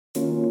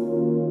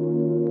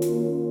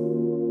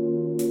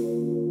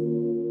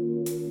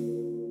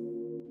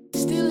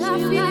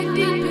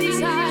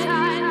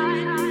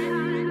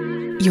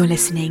You're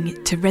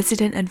listening to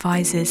Resident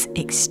Advisors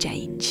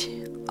Exchange.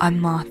 I'm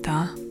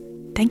Martha.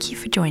 Thank you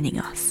for joining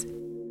us.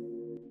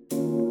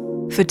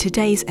 For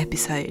today's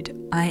episode,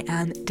 I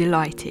am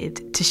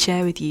delighted to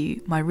share with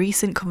you my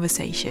recent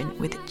conversation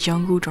with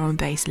jungle drum and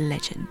bass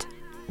legend,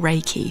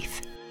 Ray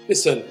Keith.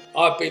 Listen,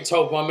 I've been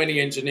told by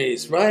many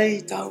engineers,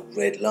 Ray, don't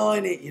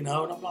redline it, and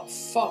I'm like,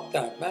 fuck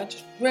that, man,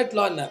 just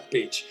redline that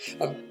bitch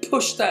and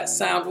push that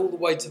sound all the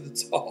way to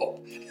the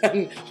top.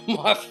 And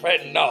my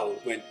friend Noel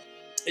went,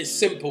 it's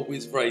simple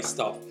with Ray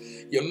stuff.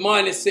 You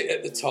minus it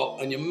at the top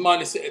and you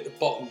minus it at the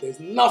bottom. There's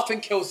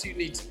nothing else you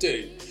need to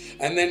do.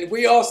 And then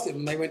we asked him,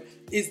 and they went,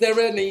 is there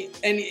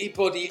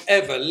anybody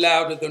ever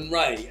louder than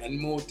Ray and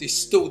more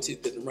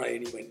distorted than Ray?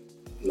 And he went,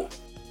 no.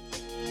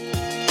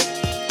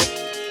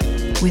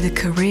 With a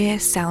career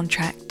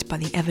soundtracked by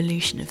the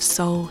evolution of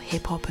soul,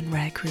 hip-hop and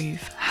rare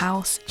groove,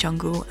 house,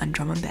 jungle and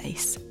drum and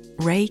bass,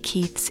 Ray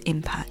Keith's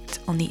impact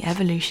on the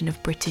evolution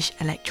of British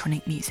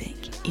electronic music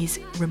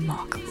is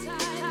remarkable.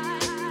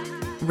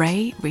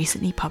 Ray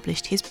recently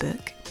published his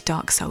book,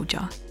 Dark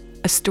Soldier,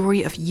 a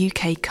story of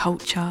UK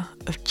culture,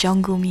 of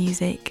jungle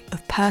music,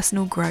 of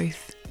personal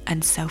growth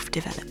and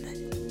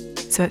self-development.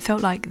 So it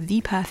felt like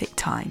the perfect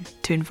time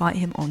to invite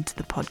him onto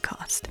the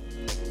podcast.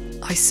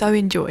 I so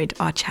enjoyed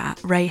our chat.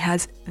 Ray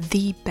has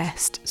the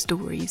best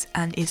stories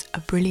and is a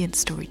brilliant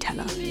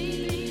storyteller.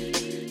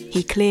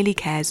 He clearly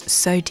cares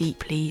so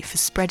deeply for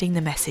spreading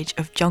the message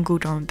of jungle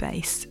drum and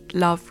bass,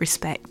 love,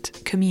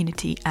 respect,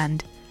 community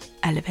and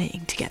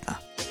elevating together.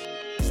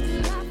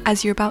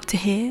 As you're about to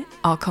hear,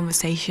 our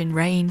conversation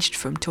ranged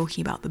from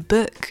talking about the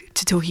book,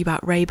 to talking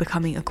about Ray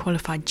becoming a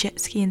qualified jet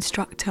ski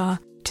instructor,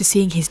 to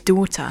seeing his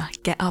daughter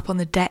get up on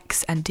the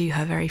decks and do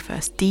her very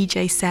first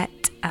DJ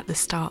set at the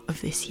start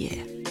of this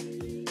year.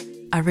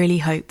 I really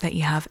hope that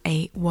you have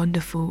a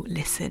wonderful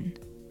listen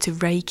to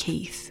Ray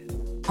Keith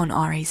on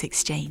RA's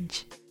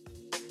Exchange.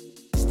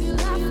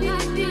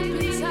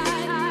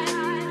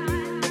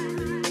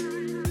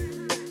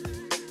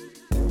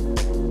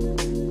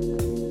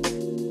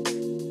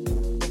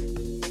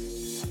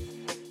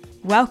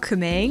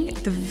 Welcoming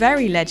the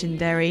very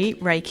legendary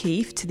Ray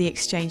Keith to the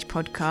Exchange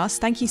podcast.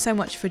 Thank you so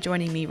much for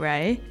joining me,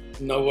 Ray.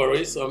 No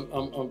worries.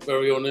 I'm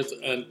very honoured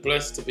and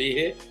blessed to be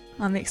here.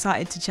 I'm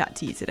excited to chat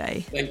to you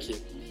today. Thank you.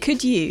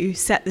 Could you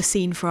set the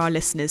scene for our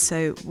listeners?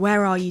 So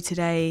where are you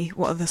today?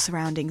 What are the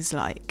surroundings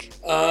like?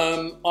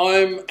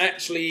 I'm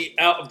actually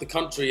out of the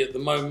country at the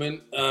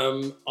moment.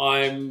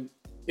 I'm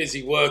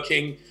busy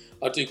working.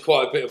 I do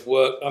quite a bit of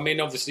work. I mean,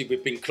 obviously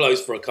we've been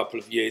closed for a couple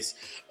of years.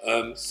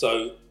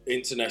 So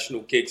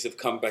international gigs have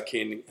come back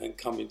in and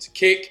come into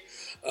kick.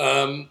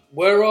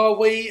 Where are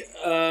we?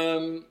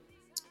 I'm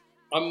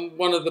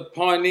one of the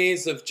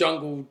pioneers of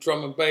jungle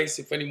drum and bass,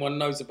 if anyone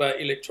knows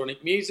about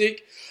electronic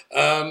music.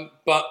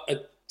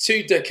 But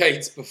 2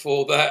 decades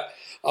before that,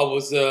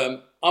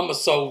 I'm a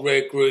soul,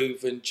 rare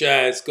groove and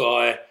jazz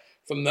guy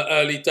from the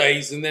early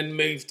days, and then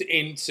moved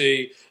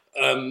into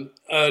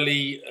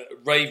early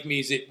rave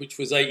music, which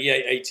was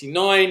 88,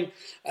 89,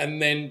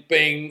 and then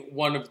being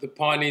one of the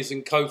pioneers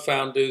and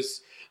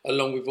co-founders,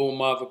 along with all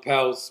my other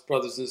pals,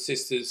 brothers and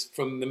sisters,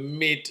 from the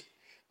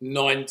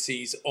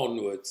mid-90s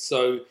onwards.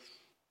 So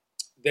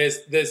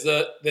there's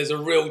a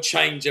real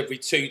change every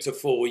 2 to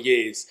 4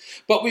 years.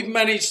 But we've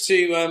managed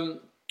to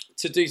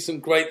do some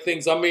great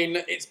things. I mean,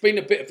 it's been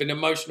a bit of an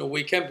emotional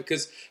weekend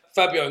because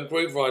Fabio and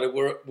Grooverider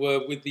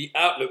were with the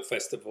Outlook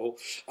Festival,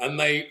 and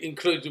they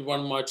included one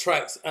of my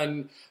tracks,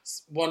 and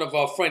one of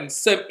our friends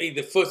sent me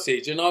the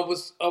footage, and I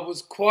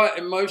was quite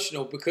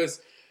emotional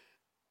because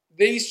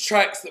these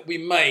tracks that we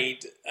made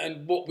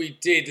and what we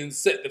did and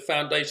set the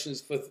foundations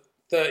for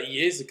 30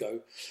 years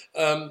ago,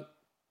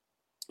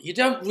 you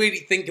don't really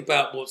think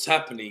about what's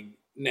happening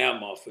now,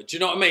 Martha. Do you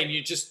know what I mean?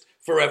 You're just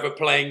forever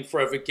playing,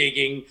 forever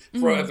gigging,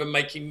 forever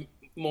making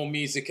more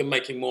music and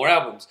making more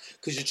albums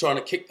because you're trying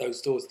to kick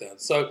those doors down.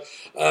 So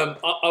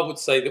I would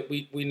say that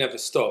we never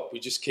stop.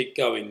 We just keep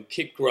going,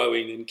 keep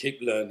growing and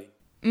keep learning.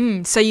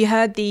 So you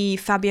heard the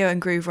Fabio and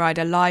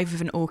Grooverider live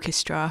with an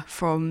orchestra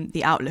from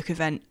the Outlook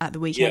event at the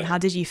weekend. Yeah. How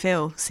did you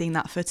feel seeing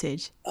that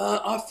footage?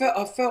 I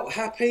felt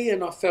happy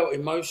and I felt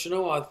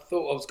emotional. I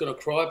thought I was going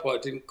to cry, but I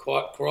didn't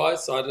quite cry.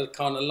 So I had a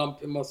kind of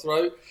lump in my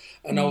throat.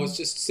 And I was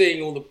just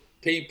seeing all the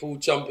people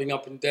jumping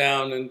up and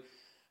down.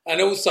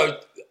 And also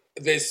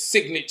there's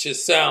signature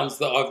sounds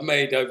that I've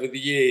made over the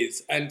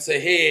years. And to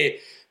hear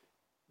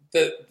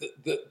the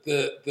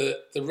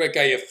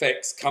reggae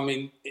effects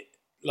coming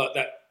like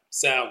that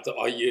sound that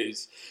I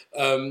use,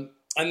 and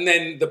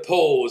then the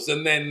pause,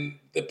 and then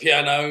the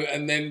piano,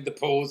 and then the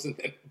pause, and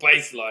then the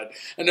bass line,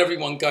 and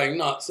everyone going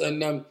nuts.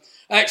 And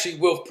actually,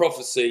 Wilf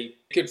Prophecy,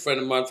 a good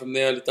friend of mine from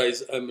the early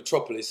days at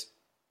Metropolis,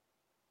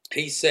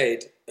 he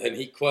said, and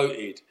he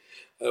quoted,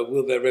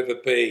 will there ever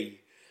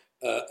be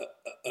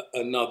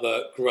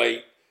another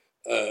great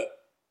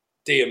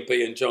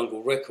D&B and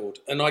jungle record?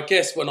 And I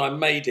guess when I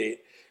made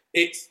it,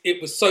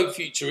 it was so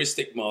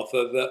futuristic,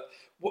 Martha, that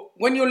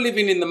when you're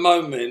living in the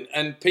moment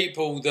and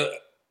people that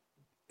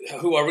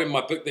who are in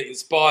my book that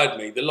inspired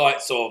me, the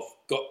likes of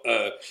got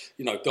a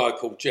guy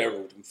called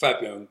Gerald and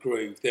Fabio and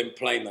Groove, them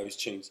playing those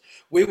tunes.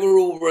 We were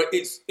all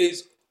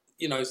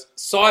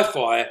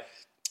sci-fi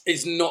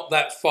is not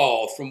that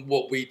far from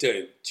what we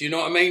do. Do you know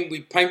what I mean?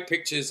 We paint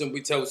pictures and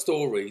we tell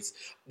stories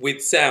with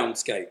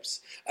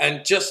soundscapes.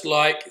 And just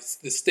like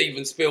the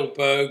Steven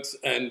Spielbergs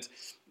and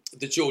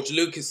the George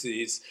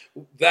Lucases,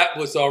 that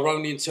was our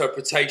only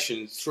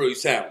interpretation through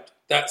sound.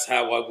 That's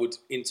how I would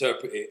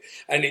interpret it.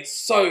 And it's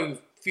so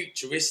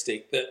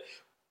futuristic that,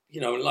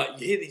 like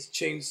you hear these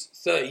tunes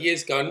 30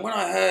 years ago, and when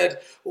I heard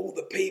all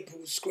the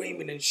people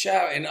screaming and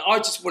shouting, I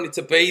just wanted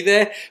to be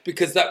there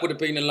because that would have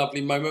been a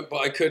lovely moment,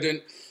 but I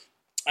couldn't.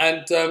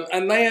 And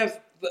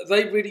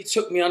they really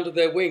took me under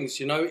their wings.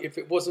 If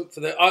it wasn't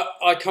for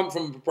I come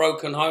from a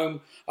broken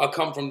home. I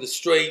come from the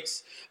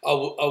streets. I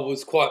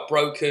was quite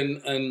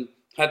broken and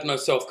had no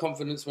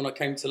self-confidence when I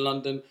came to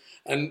London.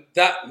 And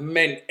that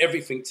meant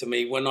everything to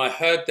me when I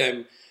heard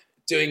them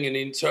doing an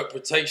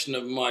interpretation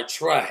of my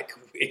track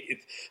with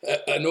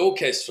an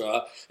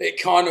orchestra.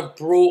 It kind of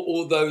brought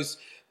all those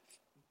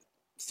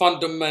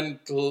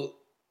fundamental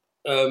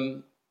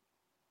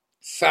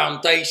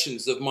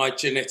foundations of my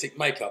genetic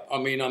makeup. I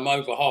mean, I'm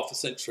over half a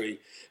century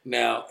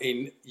now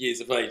in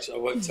years of age. I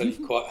won't tell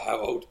you quite how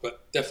old,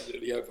 but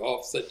definitely over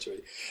half a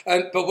century.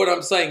 But what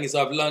I'm saying is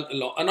I've learnt a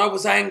lot. And I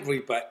was angry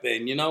back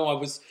then, I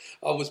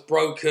was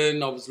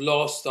broken, I was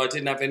lost, I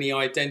didn't have any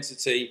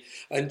identity.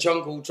 And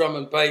jungle drum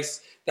and bass,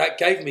 that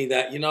gave me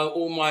that,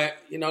 all my,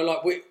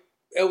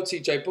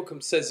 LTJ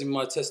Bookham says in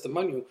my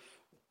testimonial,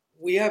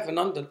 we have an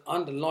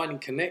underlying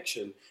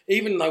connection,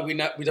 even though we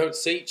don't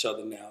see each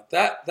other now.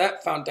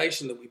 That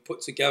foundation that we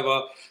put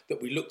together, that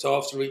we looked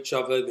after each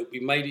other, that we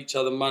made each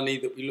other money,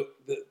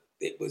 that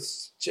it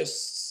was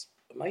just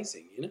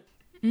amazing,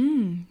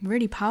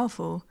 Really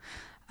powerful.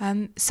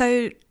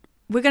 So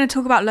we're going to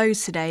talk about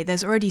loads today.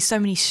 There's already so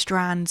many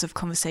strands of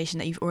conversation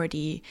that you've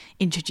already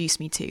introduced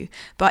me to.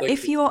 But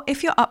if you're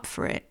up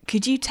for it,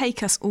 could you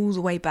take us all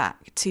the way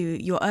back to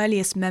your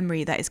earliest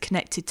memory that is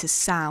connected to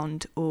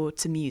sound or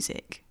to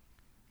music?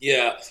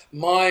 Yeah,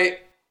 my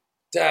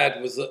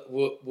dad was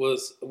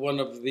one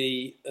of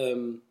the.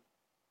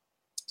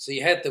 So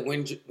you had the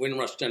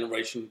Windrush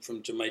generation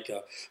from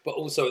Jamaica, but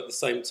also at the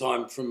same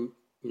time from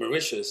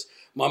Mauritius.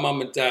 My mum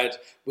and dad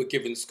were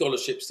given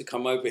scholarships to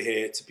come over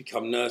here to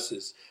become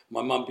nurses.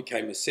 My mum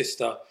became a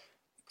sister,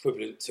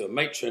 equivalent to a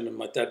matron, and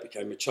my dad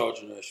became a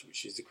charge nurse,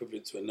 which is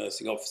equivalent to a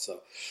nursing officer.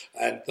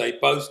 And they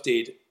both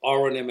did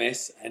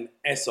RNMS and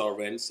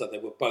SRN, so they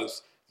were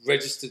both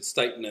registered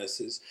state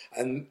nurses.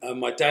 And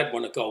my dad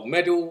won a gold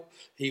medal.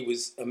 He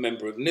was a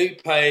member of New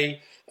Pay,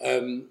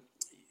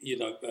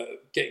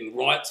 getting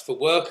rights for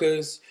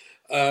workers.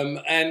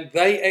 And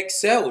they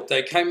excelled.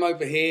 They came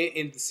over here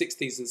in the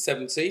 60s and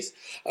 70s.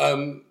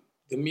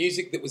 The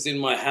music that was in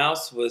my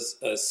house was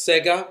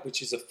Sega,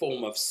 which is a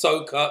form of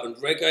soca and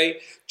reggae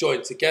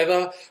joined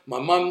together. My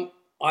mum,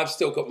 I've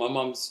still got my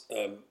mum's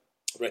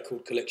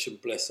record collection,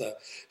 bless her.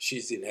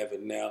 She's in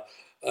heaven now.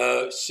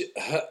 It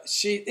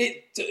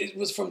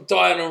was from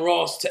Diana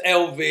Ross to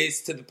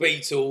Elvis to the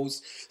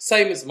Beatles,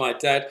 same as my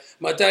dad.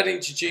 My dad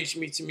introduced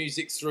me to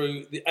music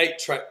through the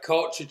 8-track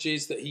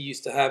cartridges that he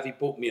used to have. He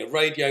bought me a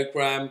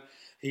radiogram.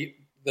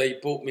 They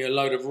bought me a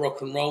load of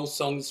rock and roll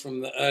songs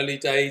from the early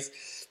days.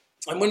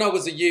 And when I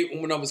was a youth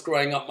and when I was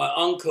growing up, my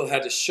uncle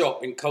had a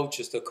shop in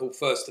Colchester called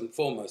First and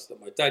Foremost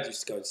that my dad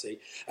used to go and see.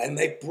 And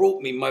they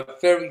brought me my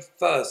very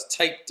first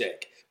tape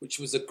deck, which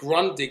was a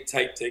Grundig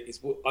tape deck,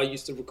 is what I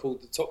used to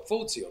record the top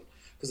 40 on,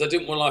 because I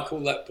didn't want like all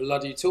that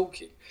bloody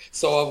talking.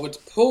 So I would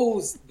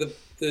pause the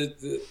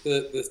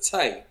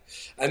tape,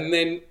 and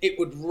then it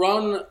would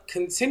run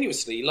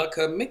continuously like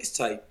a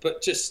mixtape,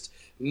 but just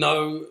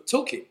no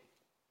talking.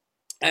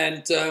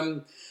 And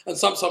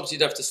sometimes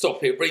you'd have to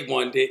stop it,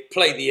 rewind it,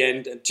 play the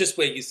end, and just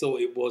where you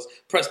thought it was,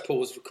 press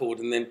pause, record,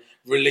 and then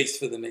release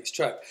for the next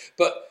track.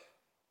 But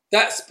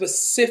that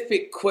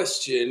specific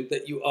question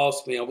that you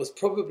asked me, I was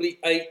probably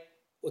 8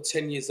 or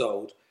 10 years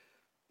old.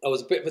 I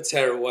was a bit of a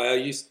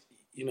tearaway.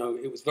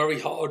 It was very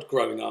hard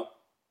growing up,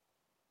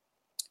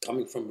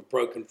 coming from a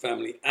broken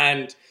family,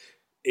 and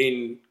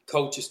in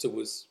Colchester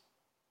was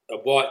a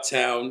white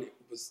town. It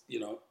was,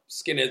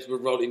 skinheads were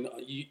rolling.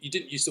 You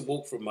didn't used to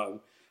walk from home,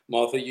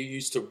 Martha. You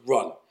used to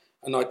run,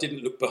 and I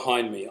didn't look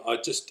behind me.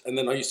 And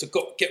then I used to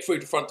get through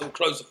the front door,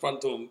 close the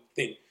front door, and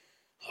think,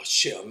 oh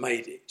shit, I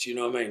made it. Do you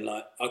know what I mean?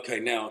 Like, okay,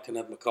 now I can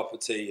have my cup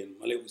of tea and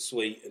my little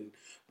sweet and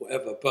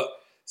whatever. But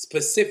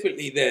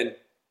specifically then,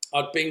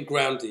 I'd been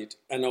grounded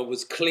and I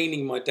was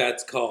cleaning my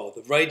dad's car.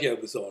 The radio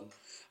was on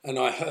and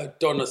I heard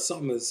Donna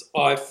Summer's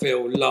I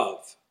Feel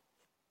Love,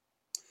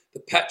 the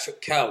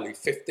Patrick Cowley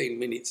 15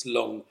 minutes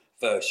long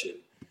version.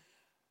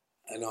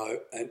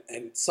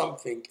 And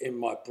something in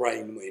my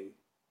brain went,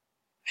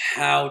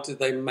 how do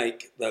they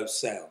make those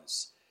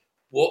sounds?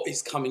 What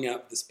is coming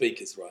out of the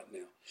speakers right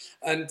now?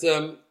 And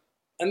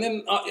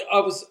then I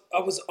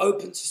was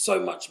open to so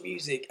much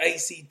music.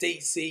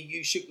 AC/DC,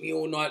 You Shook Me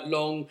All Night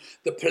Long,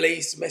 The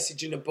Police,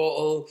 Message in a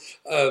Bottle,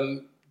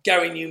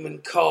 Gary Newman,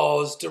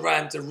 Cars,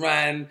 Duran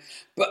Duran.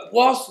 But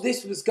whilst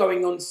this was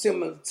going on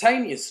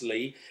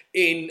simultaneously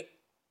in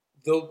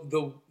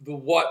the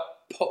white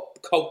pop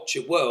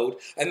culture world,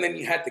 and then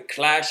you had the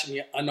Clash,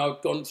 and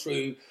I've gone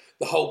through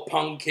the whole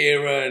punk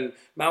era and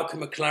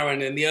Malcolm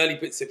McLaren and the early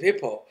bits of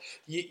hip hop.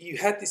 You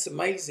had this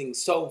amazing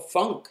soul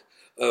funk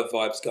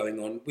vibes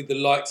going on with the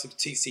likes of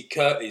TC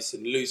Curtis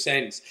and Loose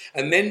Ends,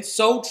 and then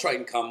Soul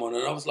Train come on,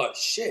 and I was like,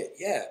 shit,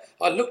 yeah,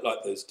 I look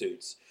like those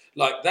dudes.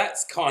 Like,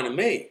 that's kind of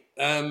me.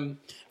 And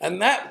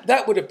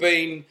that would have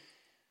been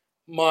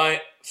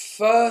my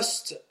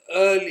first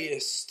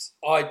earliest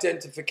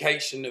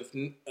identification of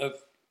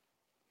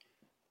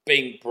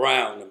being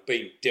brown and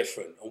being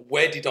different, and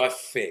where did I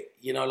fit?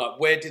 Like,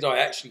 where did I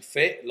actually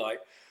fit?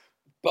 Like,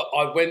 but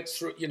I went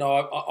through.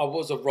 I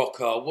was a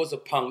rocker, I was a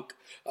punk,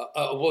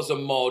 I was a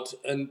mod,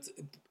 and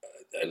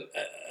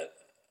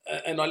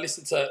I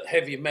listened to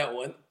heavy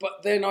metal,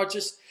 but then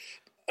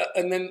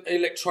and then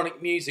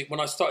electronic music. When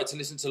I started to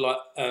listen to like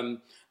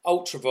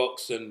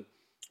Ultravox and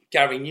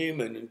Gary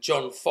Newman and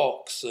John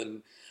Fox,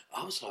 and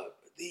I was like,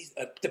 these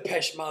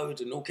Depeche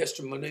Mode and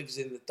Orchestral Manoeuvres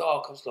in the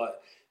Dark. I was like,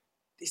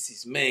 this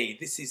is me.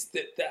 This is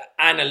the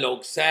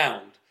analog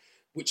sound,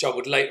 which I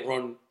would later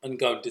on and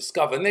go and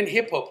discover. And then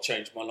hip hop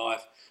changed my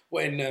life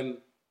when,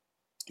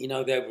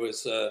 there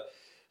was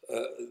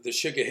the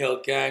Sugar Hill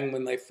Gang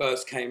when they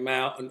first came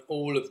out, and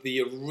all of the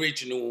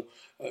original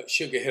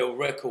Sugar Hill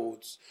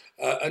records.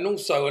 And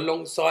also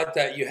alongside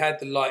that, you had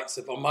the likes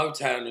of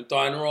Motown and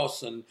Diana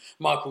Ross and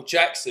Michael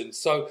Jackson.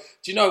 So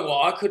do you know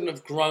what? I couldn't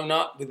have grown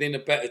up within a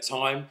better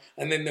time.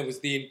 And then there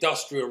was the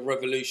Industrial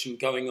Revolution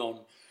going on,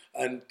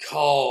 and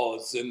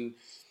Cars, and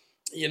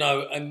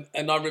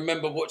and I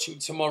remember watching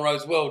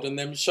Tomorrow's World and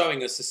them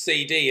showing us a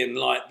CD and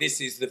like,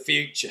 this is the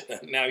future.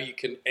 Now you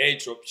can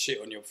airdrop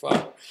shit on your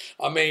phone.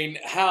 I mean,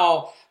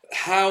 how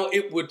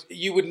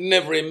you would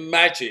never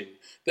imagine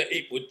that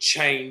it would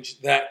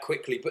change that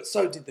quickly, but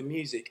so did the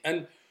music.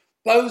 And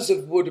those are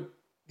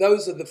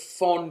the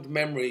fond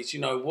memories,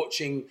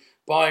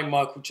 buying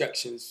Michael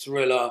Jackson's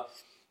Thriller,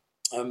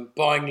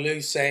 buying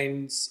Loose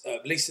Ends,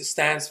 Lisa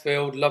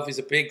Stansfield, Love Is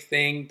a Big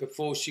Thing.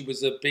 Before she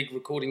was a big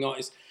recording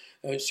artist,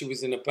 she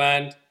was in a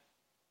band.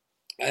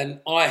 And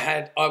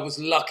I was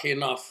lucky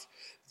enough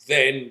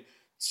then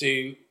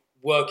to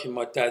work in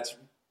my dad's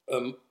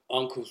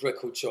uncle's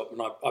record shop,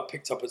 and I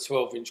picked up a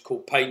 12-inch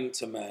called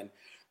Painter Man.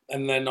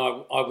 And then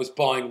I was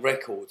buying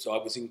records. I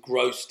was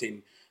engrossed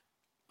in,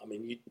 I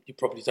mean, you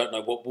probably don't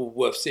know what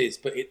Woolworths is,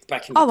 but it's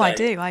back in the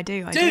day. I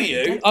do. Do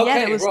you?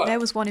 Okay, right. There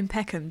was one in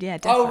Peckham, yeah,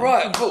 definitely. Oh,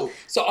 right, cool.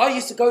 So I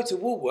used to go to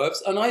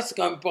Woolworths, and I used to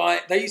go and buy,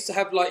 they used to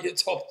have like your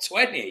top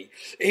 20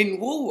 in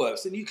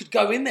Woolworths, and you could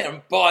go in there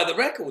and buy the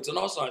records. And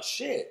I was like,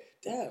 shit,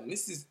 damn,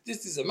 this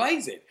is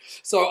amazing.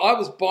 So I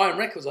was buying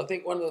records. I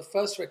think one of the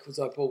first records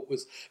I bought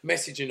was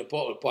Message in a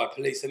Bottle by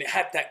Police, and it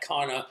had that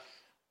kind of,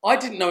 I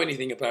didn't know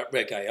anything about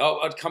reggae.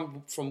 I'd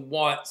come from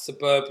white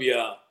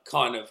suburbia,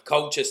 kind of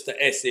Colchester,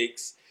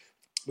 Essex.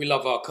 We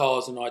love our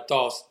cars, and our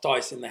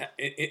dice in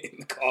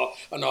the car,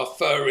 and our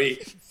furry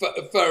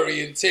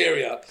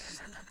interior,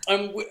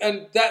 and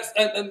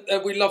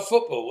we love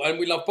football, and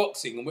we love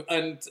boxing,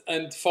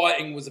 and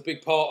fighting was a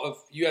big part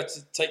of. You had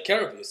to take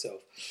care of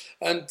yourself,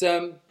 and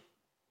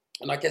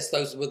I guess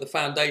those were the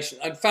foundation.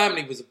 And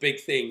family was a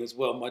big thing as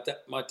well.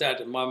 My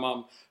dad and my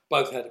mum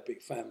both had a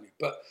big family,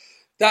 but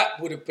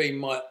that would have been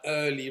my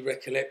early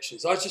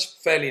recollections. I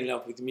just fell in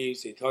love with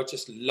music. I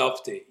just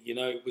loved it.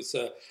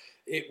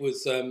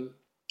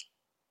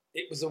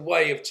 It was a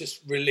way of just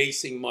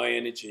releasing my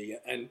energy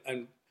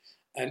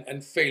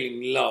and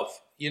feeling love.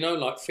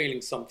 Like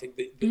feeling something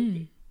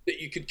that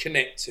you could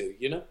connect to.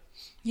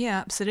 Yeah,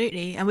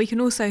 absolutely. And we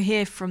can also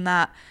hear from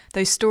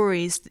those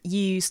stories,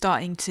 you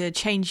starting to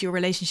change your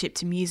relationship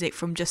to music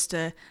from just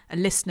a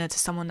listener to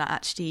someone that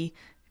actually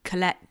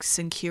collects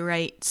and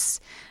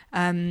curates.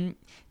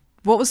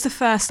 What was the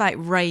first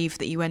rave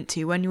that you went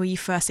to? When were you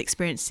first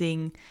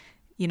experiencing,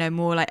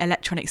 more like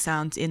electronic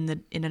sounds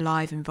in a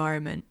live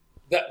environment?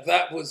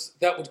 That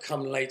would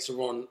come later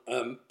on.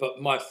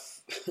 But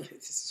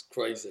this is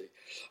crazy.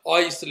 I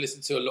used to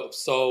listen to a lot of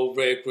soul,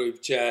 rare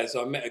groove, jazz.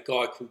 I met a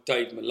guy called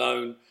Dave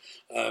Malone,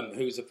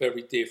 who was a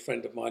very dear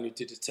friend of mine, who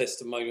did a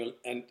testimonial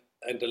and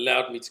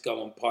allowed me to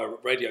go on pirate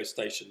radio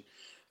station.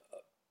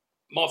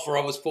 After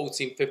I was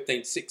 14,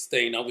 15,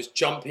 16, I was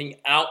jumping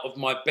out of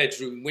my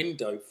bedroom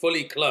window,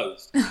 fully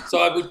clothed. So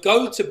I would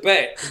go to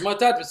bed, because my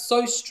dad was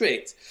so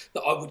strict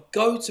that I would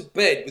go to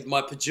bed with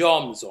my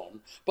pyjamas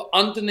on, but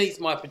underneath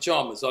my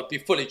pyjamas, I'd be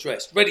fully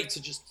dressed, ready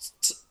to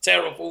just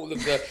tear off all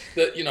of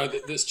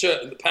the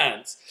shirt and the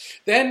pants.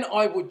 Then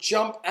I would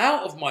jump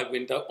out of my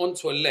window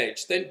onto a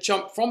ledge, then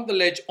jump from the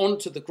ledge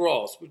onto the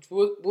grass, which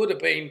would have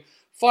been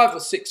 5 or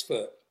 6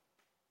 foot.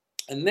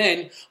 And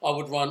then I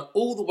would run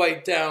all the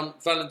way down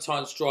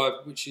Valentine's Drive,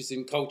 which is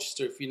in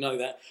Colchester, if you know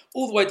that,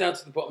 all the way down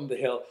to the bottom of the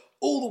hill,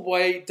 all the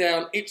way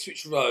down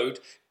Ipswich Road,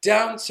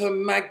 down to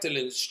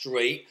Magdalen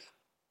Street,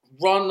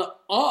 run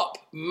up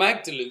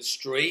Magdalen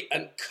Street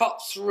and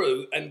cut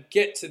through and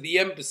get to the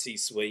Embassy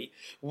Suite,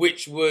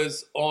 which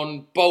was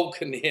on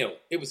Balkan Hill.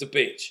 It was a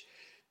beach.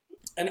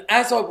 And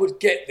as I would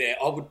get there,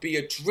 I would be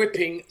a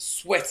dripping,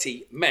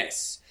 sweaty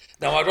mess.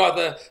 Now,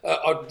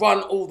 I'd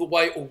run all the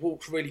way or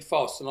walk really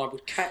fast, and I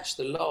would catch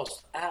the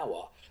last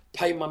hour,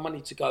 pay my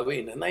money to go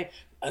in, and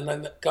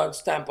then go and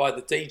stand by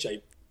the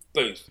DJ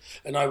booth,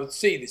 and I would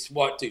see this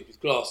white dude with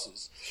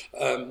glasses,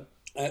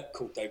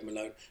 called Dave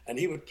Malone, and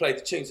he would play the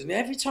tunes. And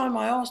every time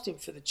I asked him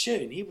for the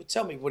tune, he would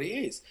tell me what it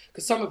is,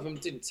 because some of them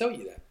didn't tell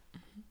you that.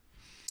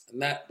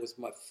 And that was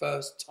my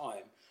first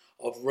time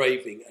of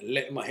raving and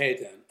letting my hair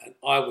down, and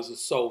I was a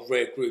soul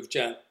rare groove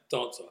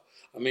dancer.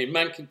 I mean,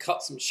 man can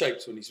cut some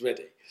shapes when he's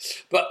ready.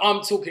 But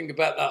I'm talking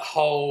about that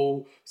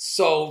whole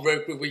soul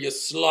rare groove where you're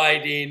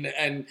sliding,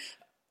 and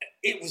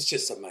it was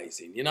just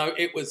amazing. You know,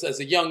 it was as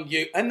a young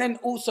youth. And then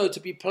also to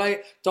be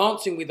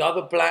dancing with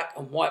other black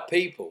and white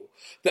people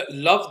that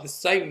love the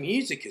same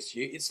music as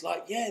you. It's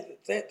like, yeah,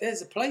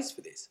 there's a place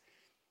for this.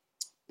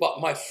 But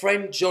my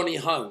friend Johnny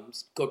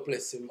Holmes, God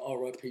bless him,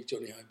 R.I.P.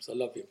 Johnny Holmes, I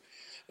love him.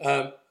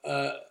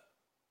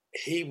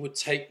 He would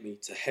take me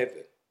to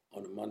heaven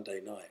on a Monday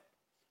night.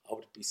 I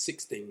would be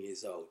 16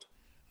 years old,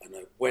 and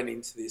I went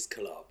into this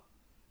club,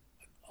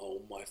 and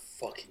oh my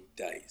fucking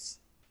days,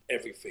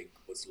 everything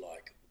was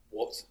like,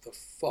 what the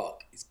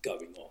fuck is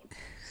going on?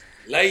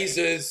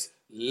 Lasers,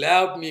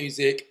 loud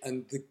music,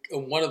 and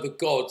one of the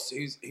gods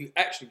who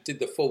actually did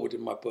the forward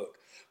in my book,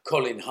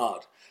 Colin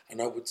Hard.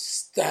 And I would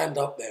stand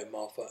up there,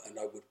 Martha, and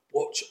I would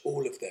watch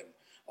all of them.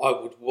 I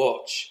would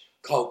watch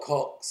Carl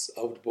Cox,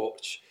 I would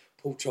watch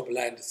Paul Trouble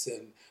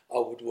Anderson, I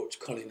would watch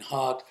Colin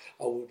Hard,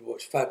 I would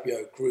watch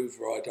Fabio Groove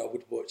Ride, I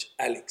would watch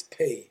Alex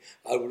P,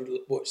 I would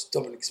watch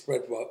Dominic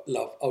Spreadlove,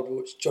 I would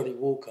watch Johnny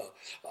Walker.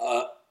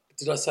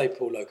 Did I say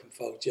Paul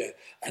Oakenfold? Yeah.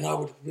 And I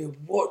would be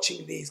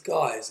watching these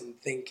guys and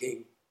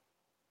thinking,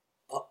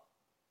 I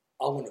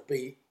want to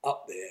be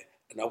up there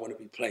and I want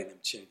to be playing them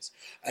tunes.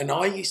 And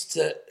I used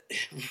to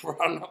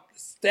run up the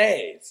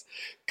stairs,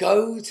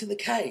 go to the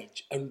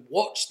cage and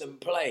watch them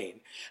playing.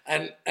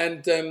 And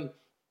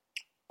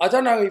I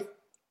don't know if,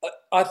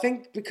 I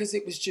think because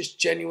it was just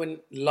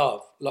genuine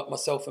love, like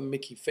myself and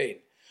Mickey Finn,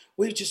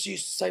 we just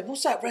used to say,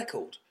 what's that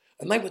record?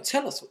 And they would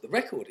tell us what the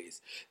record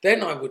is.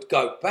 Then I would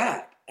go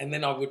back and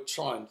then I would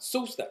try and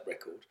source that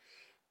record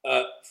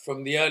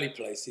from the early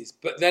places.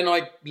 But then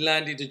I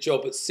landed a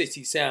job at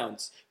City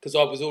Sounds because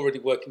I was already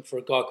working for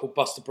a guy called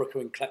Buster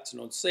Brooker in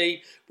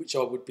Clacton-on-Sea, which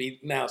I would be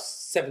now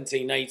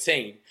 17,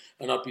 18,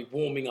 and I'd be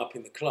warming up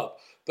in the club.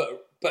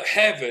 But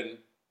Heaven,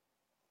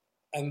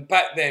 and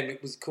back then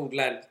it was called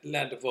Land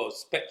of Oz,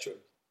 Spectrum.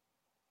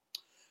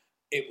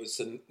 It was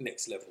the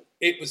next level.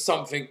 It was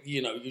something,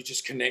 you know, you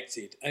just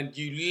connected. And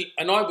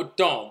I would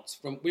dance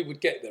we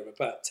would get there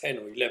about 10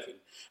 or 11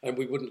 and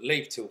we wouldn't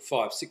leave till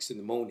 5, 6 in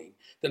the morning.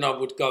 Then I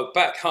would go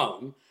back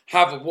home,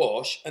 have a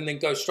wash and then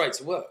go straight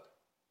to work.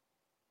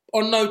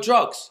 On no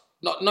drugs,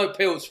 no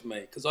pills for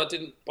me because I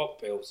didn't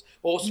pop pills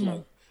or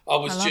smoke. I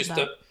was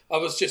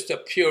just a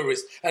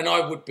purist and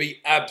I would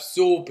be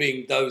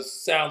absorbing those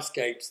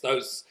soundscapes,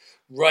 those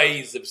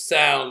rays of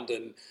sound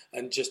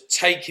and just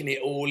taking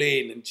it all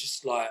in and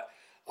just like,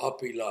 I'd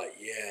be like,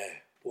 yeah,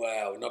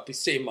 wow. And I'd be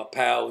seeing my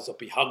pals, I'd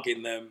be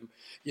hugging them,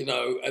 you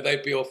know, and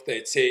they'd be off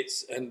their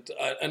tits. And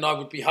I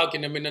would be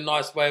hugging them in a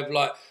nice way of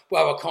like,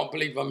 wow, I can't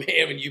believe I'm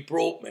here and you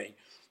brought me.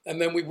 And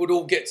then we would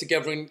all get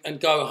together and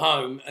go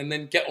home and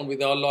then get on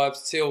with our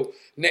lives till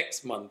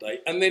next Monday.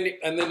 And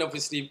then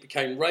obviously it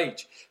became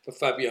Rage for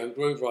Fabio and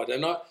Groove Rider.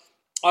 And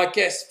I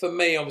guess for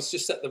me, I was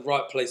just at the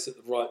right place at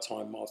the right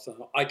time, Martha.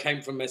 I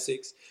came from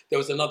Essex. There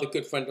was another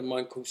good friend of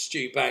mine called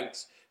Stu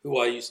Banks, who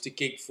I used to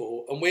gig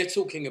for. And we're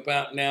talking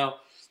about now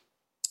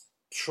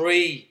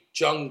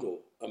pre-jungle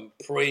and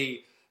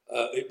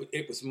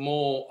it was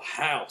more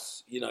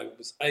house. You know, it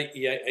was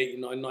 88,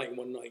 89,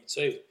 91,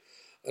 92.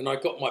 And I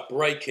got my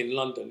break in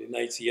London in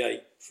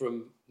 88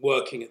 from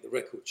working at the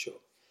record shop.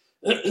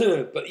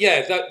 But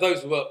yeah,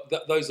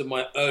 those are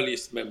my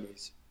earliest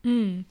memories.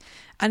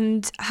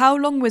 And how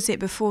long was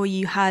it before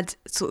you had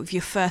sort of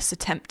your first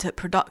attempt at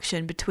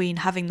production between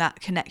having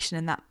that connection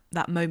and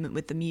that moment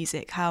with the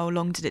music? How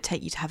long did it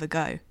take you to have a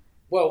go?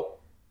 Well,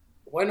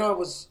 when I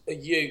was a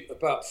youth,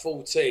 about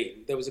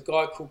 14, there was a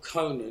guy called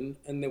Conan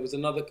and there was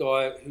another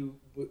guy who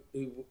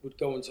would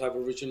go on to have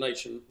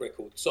Origination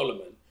Record,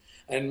 Solomon,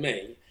 and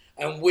me.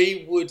 And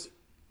we would,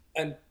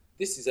 and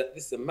this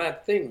is a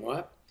mad thing,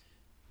 right?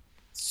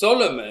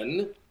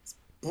 Solomon's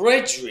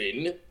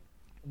brethren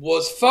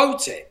was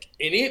Photech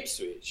in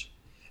Ipswich.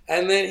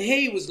 And then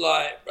he was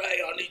like,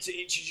 Ray, I need to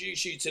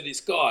introduce you to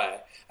this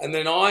guy. And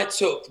then I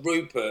took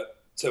Rupert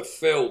to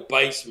Phil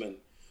Basement.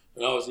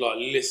 And I was like,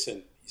 listen,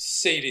 you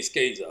see this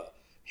geezer?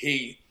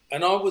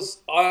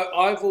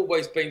 I've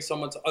always been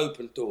someone to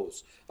open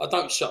doors. I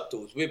don't shut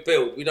doors. We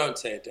build, we don't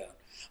tear down.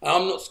 And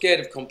I'm not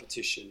scared of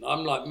competition.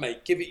 I'm like,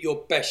 mate, give it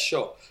your best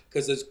shot.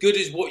 Because as good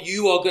as what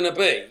you are going to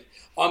be,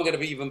 I'm going to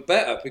be even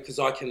better because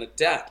I can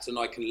adapt and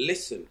I can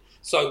listen.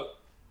 So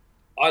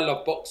I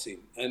love boxing,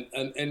 and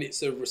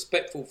it's a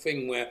respectful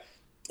thing where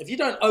if you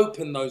don't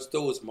open those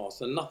doors,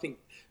 Master, nothing,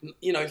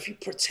 you know, if you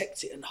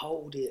protect it and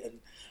hold it, and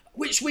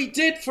Which we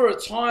did for a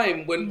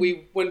time when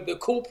the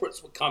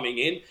corporates were coming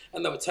in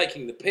and they were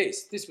taking the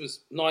piss. This was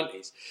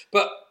 90s.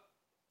 But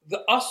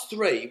us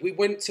three, we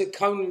went to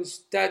Conan's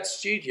dad's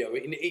studio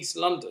in East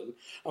London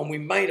and we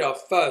made our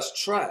first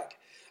track.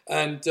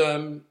 And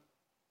I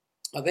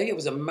think it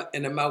was an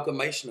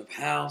amalgamation of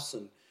house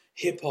and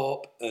hip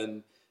hop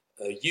and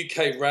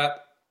UK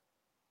rap.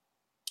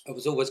 I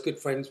was always good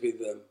friends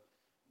with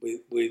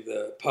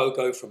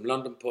Pogo from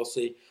London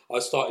Posse. I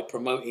started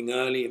promoting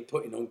early and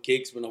putting on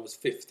gigs when I was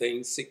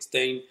 15,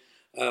 16.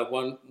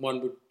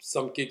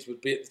 Some gigs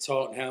would be at the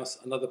Tartan House.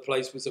 Another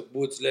place was at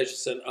Woods Leisure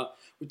Centre.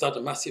 We done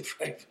a massive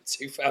rave,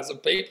 2,000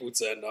 people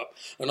turned up,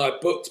 and I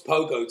booked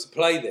Pogo to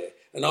play there.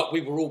 And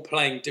we were all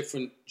playing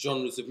different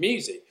genres of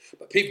music,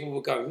 but people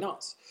were going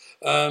nuts.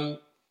 And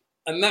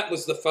that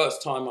was the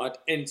first time I'd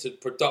entered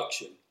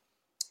production.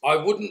 I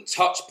wouldn't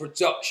touch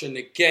production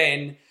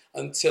again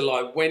until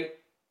I went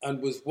and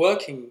was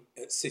working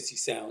at City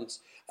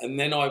Sounds, and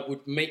then I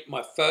would meet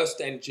my first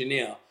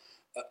engineer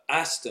at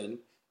Aston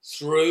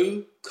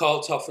through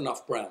Carl Tough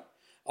Enough Brown.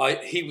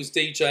 He was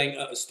DJing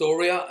at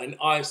Astoria, and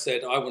I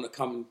said I want to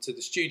come to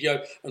the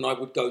studio, and I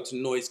would go to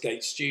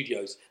Noisegate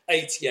Studios,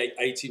 88,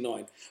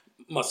 89.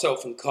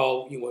 Myself and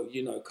Carl,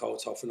 you know Carl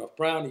Tough Enough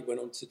Brown. He went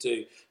on to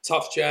do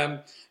Tough Jam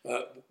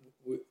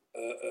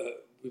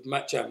with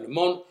Matt Jam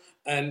Lamont,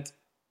 and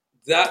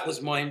that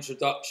was my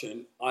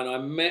introduction. And I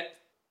met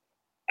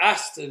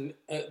Aston.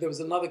 There was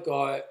another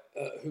guy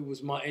who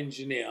was my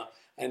engineer,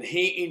 and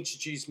he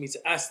introduced me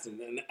to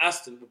Aston, and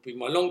Aston would be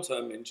my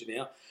long-term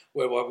engineer,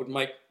 where I would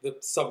make the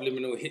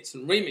subliminal hits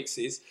and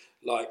remixes,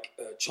 like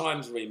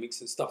Chimes remix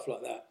and stuff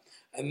like that.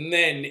 And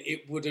then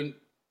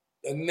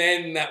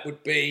that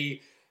would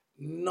be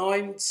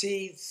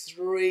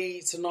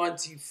 93 to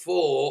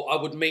 94, I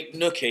would meet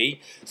Nookie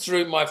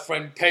through my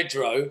friend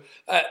Pedro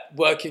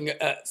working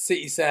at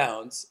City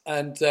Sounds.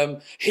 And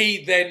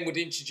he then would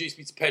introduce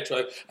me to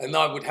Pedro, and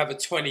I would have a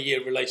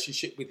 20-year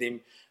relationship with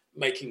him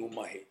making all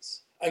my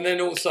hits. And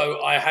then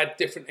also I had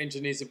different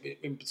engineers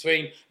in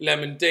between.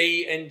 Lemon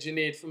D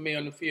engineered for me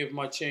on a few of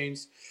my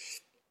tunes.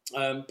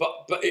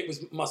 But it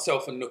was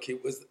myself and Nookie.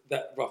 It was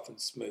that rough and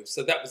smooth.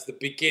 So that was the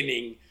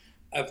beginning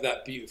of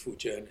that beautiful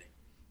journey.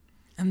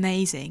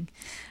 Amazing.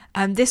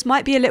 This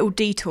might be a little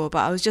detour, but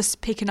I was just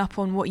picking up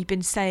on what you've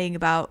been saying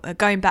about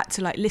going back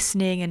to like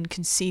listening and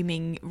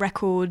consuming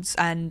records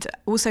and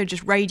also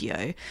just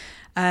radio.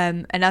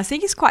 And I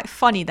think it's quite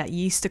funny that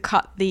you used to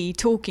cut the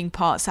talking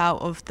parts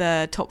out of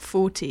the top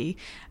 40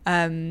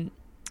 and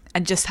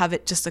just have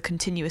it just a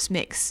continuous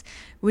mix.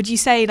 Would you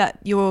say that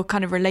your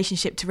kind of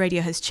relationship to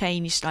radio has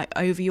changed like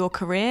over your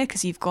career?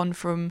 Because you've gone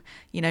from,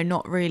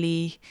 not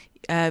really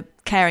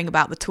caring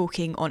about the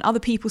talking on other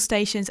people's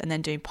stations and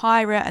then doing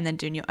Pirate and then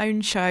doing your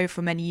own show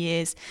for many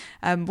years.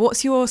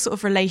 What's your sort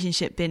of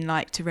relationship been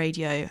like to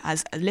radio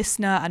as a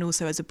listener and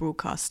also as a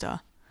broadcaster?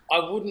 I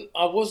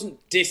wasn't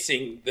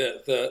dissing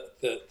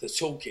the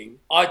talking.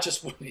 I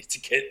just wanted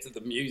to get to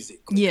the music.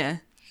 Yeah.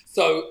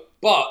 So,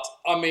 but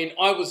I mean,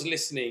 I was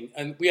listening,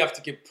 and we have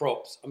to give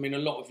props. I mean, a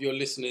lot of your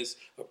listeners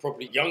are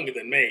probably younger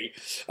than me,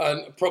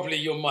 and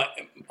probably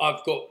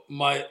I've got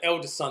my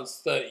eldest son's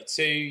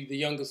 32, the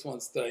youngest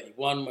one's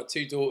 31. My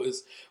two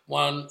daughters,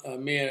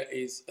 Mia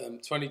is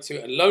 22,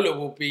 and Lola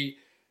will be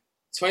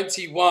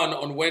 21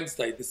 on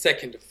Wednesday, the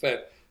 2nd of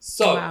Feb.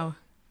 So, wow.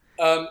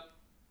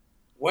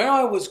 When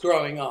I was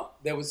growing up,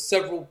 there were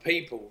several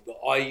people that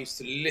I used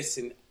to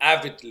listen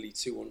avidly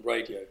to on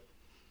radio.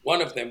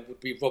 One of them would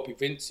be Robbie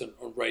Vincent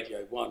on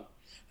Radio 1.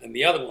 And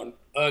the other one,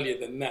 earlier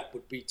than that,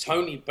 would be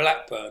Tony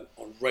Blackburn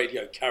on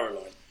Radio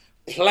Caroline,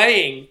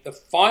 playing the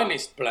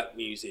finest black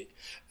music,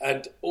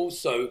 and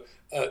also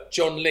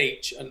John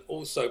Leach and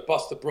also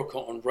Buster Brooker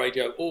on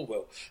Radio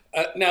Orwell.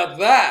 Now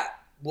that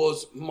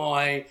was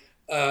my...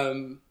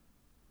 And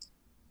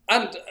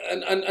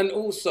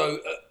also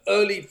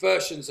early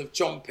versions of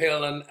John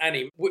Peel and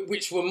Annie,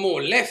 which were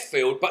more left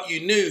field, but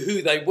you knew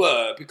who they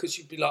were because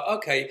you'd be like,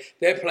 okay,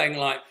 they're playing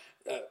like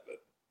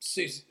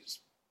Susie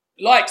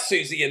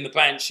and the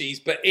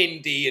Banshees, but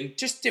indie and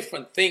just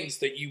different things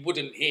that you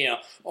wouldn't hear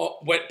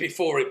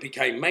before it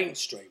became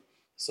mainstream.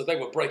 So they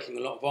were breaking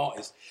a lot of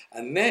artists.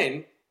 And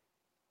then,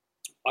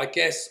 I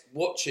guess,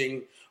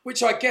 watching,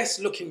 which I guess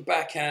looking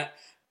back at,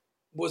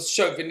 was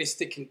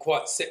chauvinistic and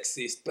quite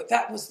sexist, but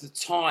that was the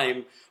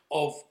time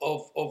of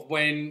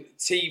when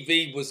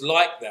TV was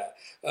like that,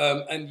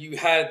 and you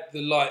had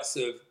the likes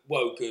of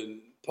Wogan,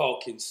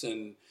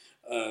 Parkinson,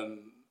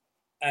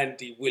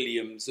 Andy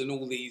Williams, and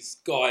all these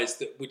guys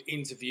that would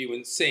interview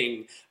and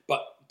sing,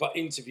 but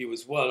interview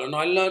as well. And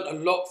I learned a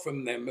lot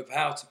from them of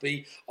how to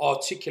be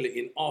articulate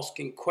in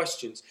asking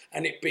questions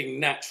and it being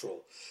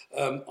natural.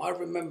 I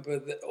remember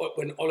that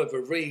when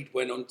Oliver Reed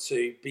went on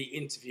to be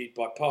interviewed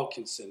by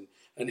Parkinson,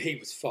 and he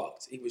was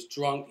fucked. He was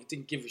drunk. He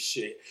didn't give a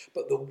shit.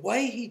 But the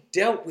way he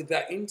dealt with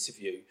that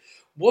interview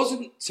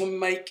wasn't to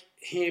make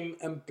him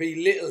and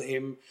belittle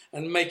him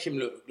and make him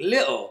look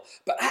little,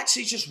 but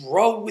actually just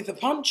roll with the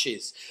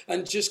punches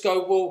and just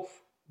go, well,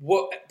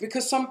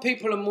 because some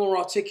people are more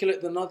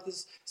articulate than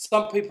others.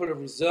 Some people are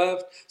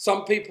reserved.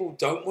 Some people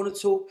don't want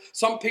to talk.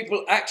 Some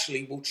people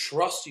actually will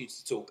trust you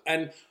to talk.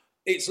 And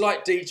it's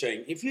like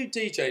DJing. If you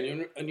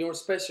DJ and you're a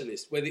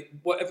specialist,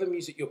 whatever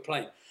music you're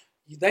playing,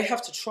 they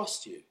have to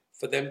trust you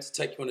for them to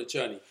take you on a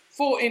journey.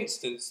 For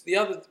instance, the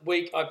other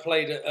week I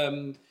played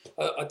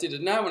I did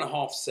an hour and a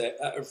half set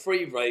at a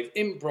free rave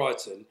in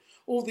Brighton.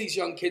 All these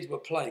young kids were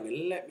playing,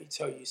 and let me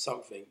tell you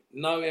something,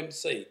 no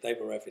MC, they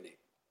were having it.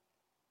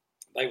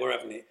 They were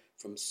having it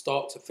from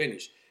start to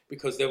finish,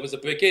 because there was a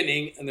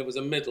beginning and there was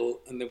a middle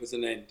and there was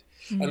an end.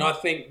 Mm-hmm. And I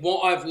think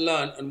what I've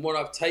learned and what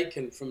I've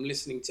taken from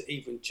listening to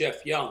even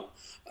Jeff Young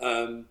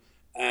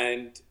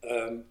and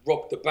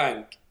Rob the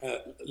Bank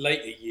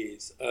later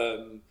years,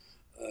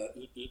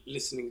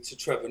 listening to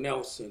Trevor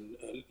Nelson,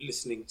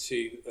 listening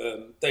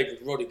to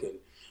David Rodigan,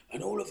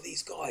 and all of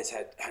these guys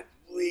had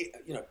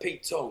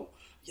Pete Tong,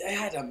 they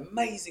had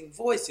amazing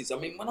voices. I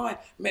mean, when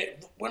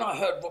I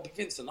heard Robbie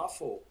Vincent, I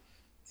thought,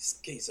 this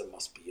geezer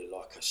must be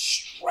like a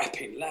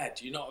strapping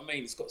lad, you know what I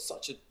mean? He's got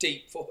such a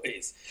deep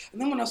voice.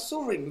 And then when I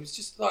saw him, he was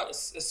just like a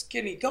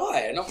skinny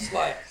guy. And I was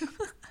like,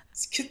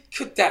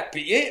 could that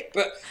be it?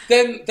 But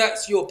then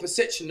that's your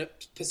perception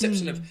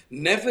of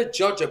never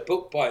judge a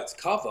book by its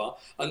cover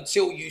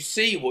until you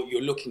see what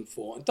you're looking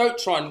for. And don't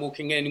try and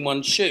walk in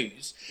anyone's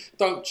shoes.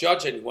 Don't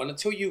judge anyone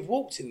until you've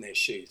walked in their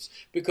shoes.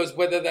 Because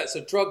whether that's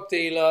a drug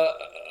dealer,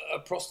 a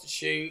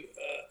prostitute,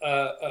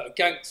 a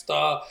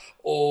gangster,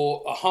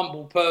 or a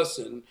humble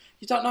person,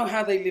 you don't know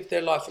how they lived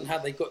their life and how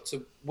they got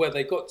to where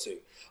they got to.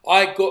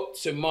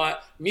 My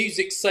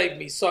music saved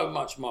me so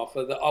much,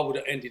 Martha, that I would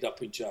have ended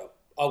up in jail.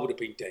 I would have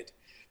been dead,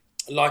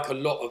 like a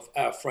lot of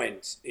our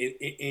friends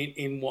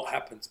in what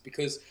happens,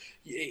 because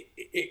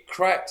it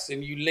cracks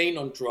and you lean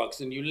on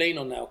drugs and you lean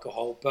on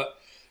alcohol. But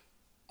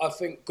I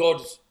think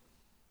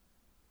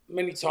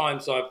many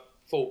times I've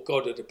thought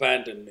God had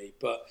abandoned me,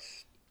 but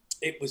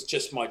it was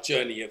just my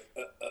journey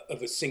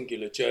of a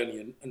singular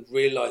journey, and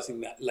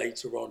realising that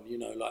later on,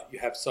 like you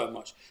have so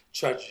much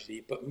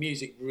tragedy, but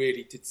music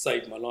really did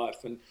save my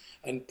life,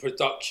 and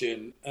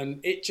production, and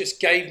it just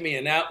gave me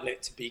an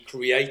outlet to be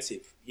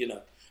creative,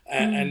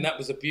 and that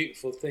was a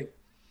beautiful thing.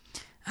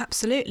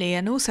 Absolutely.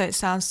 And also it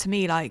sounds to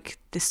me like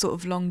this sort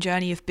of long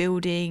journey of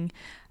building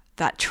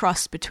that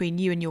trust between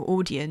you and your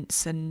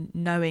audience, and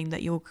knowing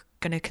that you're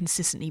going to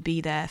consistently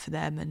be there for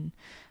them and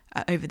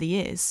over the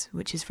years,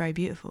 which is very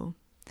beautiful.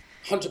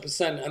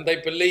 100%, and they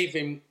believe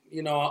in,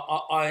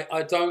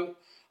 I don't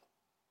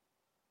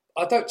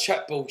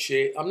chat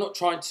bullshit. I'm not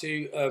trying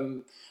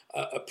to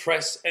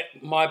oppress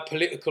my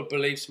political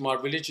beliefs, my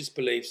religious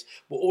beliefs,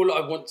 but all I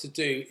want to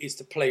do is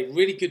to play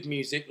really good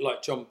music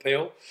like John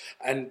Peel,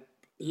 and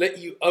let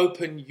you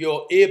open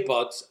your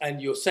earbuds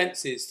and your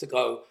senses to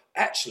go,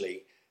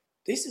 actually,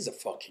 this is a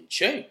fucking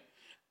tune.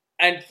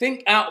 And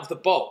think out of the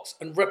box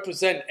and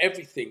represent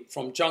everything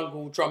from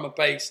jungle, drum and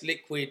bass,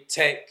 liquid,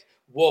 tech,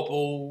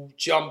 wobble,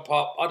 jump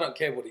up, I don't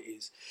care what it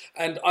is.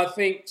 And I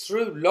think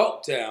through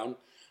lockdown,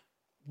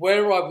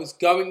 where I was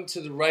going to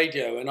the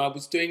radio and I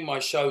was doing my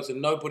shows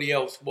and nobody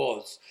else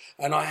was,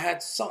 and I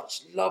had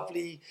such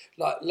lovely,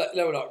 like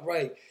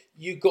Ray,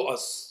 you got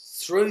us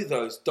through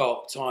those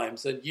dark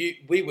times, and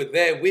we were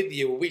there with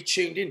you, we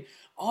tuned in.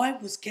 I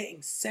was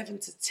getting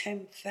 7,000 to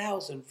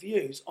 10,000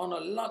 views on a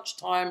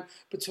lunchtime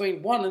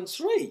between 1 and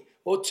 3,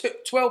 or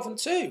 12 and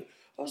 2.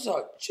 I was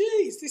like,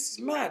 geez, this is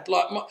mad.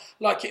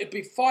 Like it'd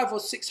be 500 or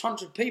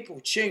 600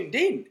 people tuned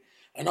in,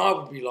 and I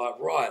would be like,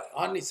 right,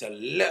 I need to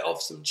let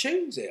off some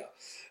tunes here,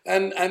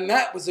 and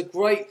that was a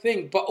great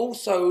thing. But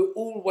also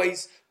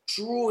always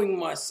drawing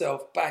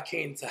myself back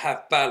in to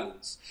have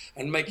balance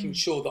and making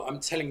sure that I'm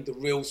telling the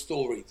real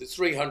story, the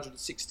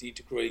 360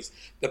 degrees,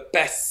 the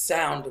best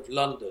sound of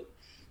London,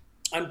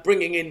 and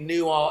bringing in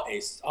new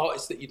artists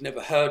that you'd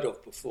never heard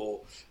of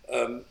before.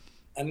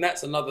 And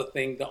that's another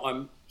thing that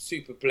I'm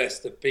super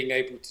blessed of being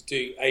able to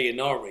do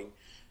A&Ring.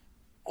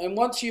 And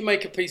once you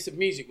make a piece of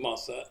music,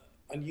 Martha,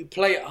 and you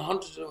play it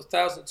 100 or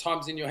 1,000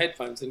 times in your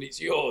headphones and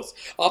it's yours,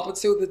 up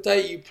until the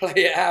day you play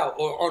it out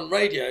or on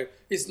radio,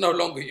 it's no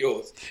longer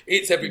yours.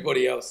 It's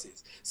everybody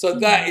else's. So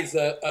that is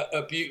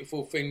a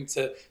beautiful thing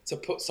to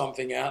put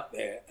something out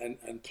there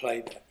and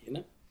play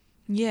that,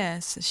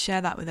 Yes,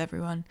 share that with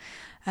everyone.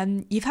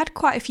 You've had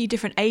quite a few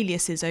different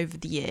aliases over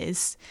the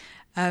years.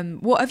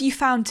 What have you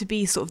found to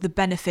be sort of the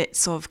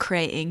benefits of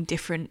creating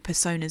different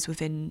personas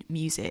within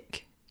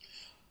music?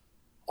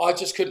 I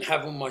just couldn't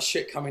have all my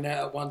shit coming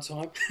out at one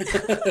time.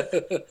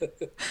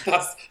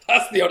 That's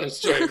the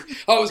honest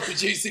truth. I was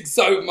producing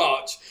so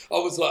much. I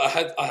was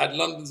like, I had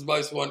London's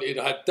Most Wanted,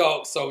 I had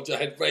Dark Soldier, I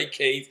had Ray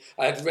Keith,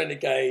 I had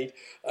Renegade.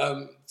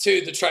 2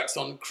 of the tracks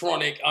on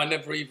Chronic, I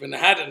never even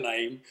had a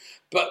name,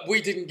 but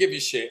we didn't give a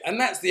shit. And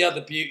that's the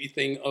other beauty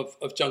thing of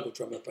Jungle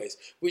Drum and Bass.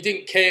 We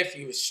didn't care if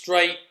you were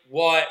straight,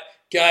 white,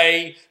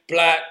 gay,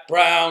 black,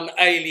 brown,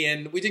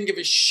 alien. We didn't give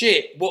a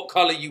shit what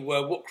colour you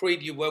were, what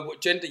creed you were,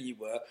 what gender you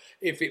were.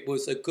 If it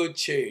was a good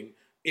tune,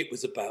 it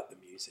was about the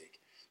music.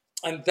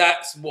 And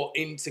that's what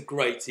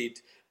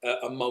integrated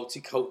a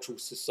multicultural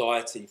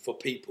society for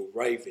people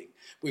raving.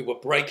 We were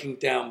breaking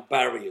down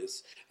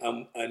barriers,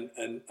 and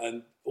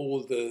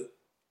all the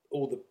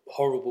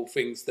horrible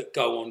things that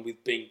go on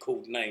with being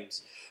called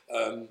names.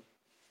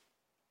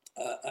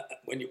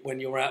 When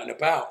you're out and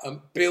about,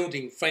 and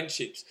building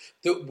friendships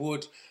that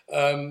would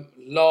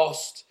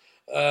last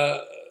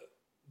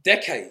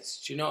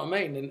decades. Do you know what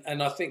I mean?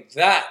 And I think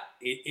that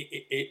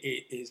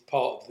it is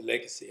part of the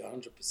legacy,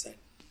 100%.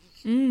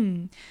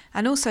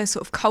 And also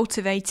sort of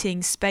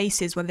cultivating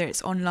spaces, whether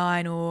it's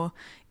online or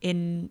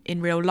in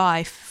real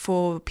life,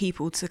 for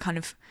people to kind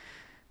of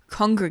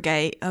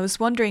congregate. I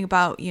was wondering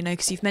about,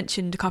 because you've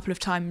mentioned a couple of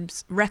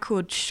times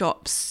record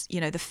shops,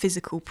 the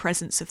physical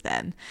presence of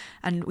them,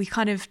 and we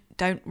kind of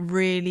don't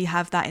really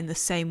have that in the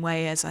same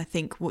way as I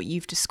think what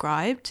you've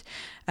described.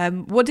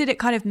 What did it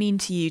kind of mean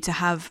to you to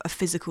have a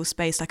physical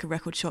space like a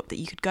record shop that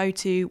you could go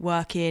to,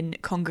 work in,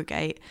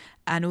 congregate?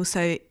 And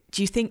also,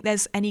 do you think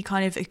there's any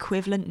kind of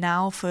equivalent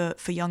now for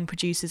young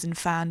producers and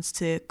fans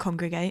to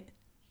congregate?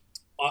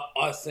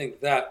 I think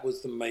that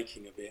was the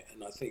making of it,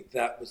 and I think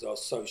that was our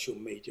social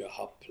media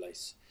hub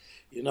place.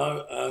 By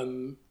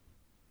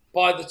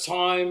the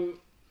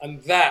time,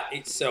 and that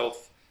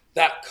itself,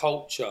 that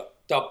culture,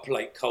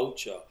 dubplate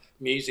culture,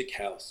 music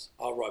house,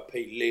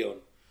 R.I.P. Leon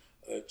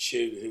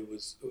Chu, who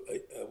was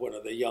one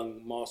of the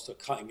young master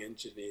cutting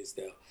engineers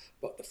there.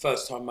 But the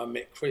first time I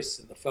met Chris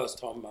and the first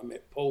time I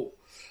met Paul,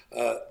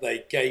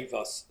 they gave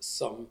us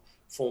some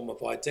form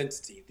of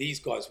identity. These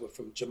guys were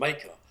from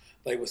Jamaica.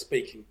 They were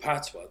speaking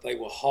patois. They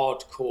were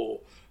hardcore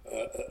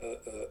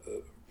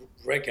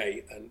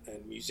reggae and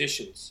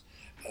musicians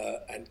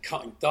and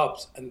cutting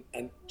dubs. And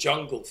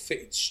jungle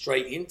fitted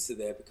straight into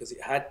there because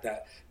it had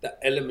that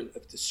element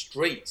of the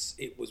streets.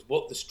 It was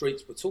what the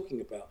streets were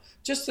talking about.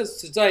 Just as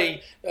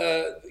today,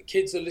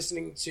 kids are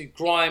listening to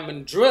grime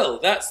and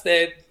drill. That's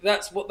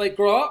what they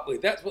grow up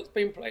with. That's what's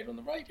being played on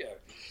the radio.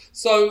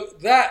 So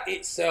that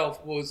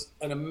itself was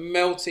a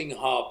melting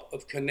hub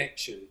of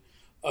connection,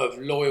 of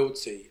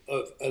loyalty,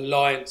 of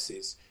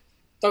alliances.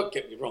 Don't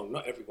get me wrong,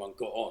 not everyone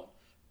got on,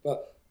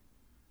 but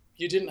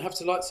you didn't have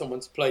to like someone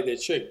to play their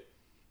tune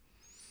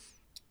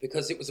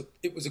because it was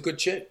a good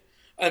tune,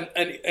 and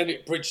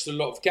it bridged a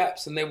lot of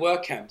gaps, and there were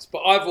camps. But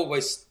I've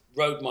always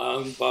rode my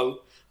own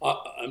boat,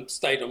 and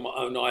stayed on my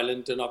own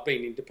island, and I've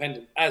been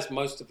independent, as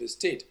most of us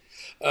did.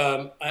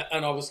 And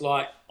I was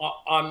like,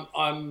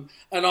 and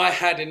I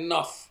had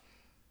enough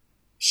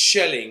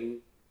shelling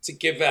to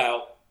give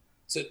out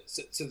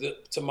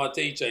to my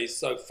DJs,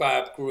 so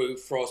Fab, Groove,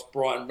 Frost,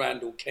 Brian,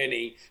 Randall,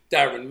 Kenny,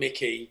 Darren,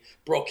 Mickey,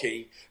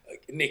 Brocky,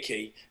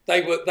 Nicky.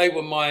 They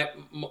were my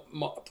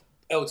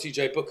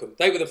LTJ Bookham.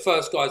 They were the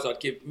first guys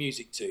I'd give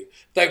music to.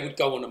 They would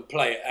go on and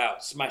play it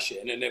out, smash it,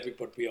 and then everybody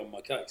would be on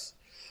my case.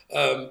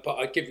 But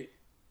I'd give it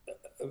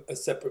a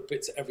separate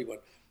bit to everyone.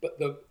 But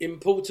the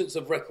importance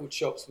of record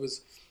shops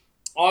was,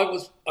 I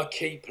was a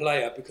key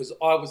player because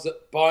I was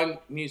buying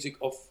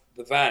music off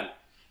the van,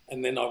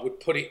 and then I would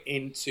put it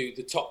into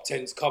the top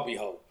 10's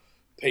cubbyhole.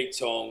 Pete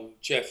Tong,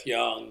 Jeff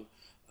Young,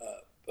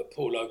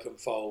 Paul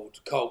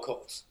Oakenfold, Carl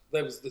Cox.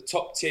 There was the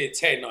top tier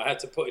 10 I had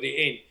to put it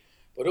in.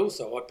 But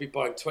also I'd be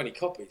buying 20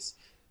 copies.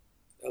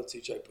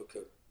 LTJ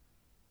Booker,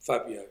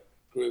 Fabio,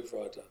 Groove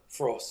Rider,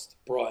 Frost,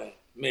 Brian,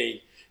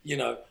 me.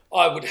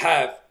 I would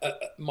have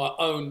my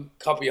own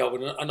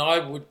cubbyhole, and I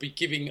would be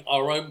giving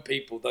our own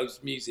people those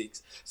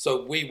musics.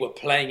 So we were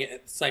playing it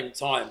at the same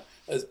time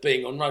as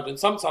being on road. And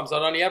sometimes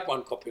I'd only have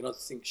one copy and I'd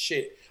think,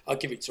 shit, I'll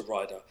give it to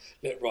Ryder.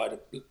 Let Ryder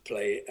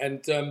play it.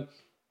 And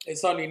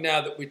it's only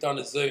now that we've done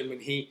a Zoom,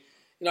 and he,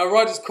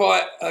 Ryder's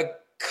quite a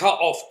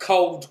cut-off,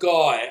 cold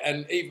guy.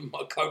 And even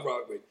my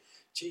co-writer went,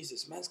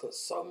 Jesus, man's got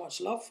so much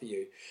love for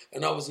you.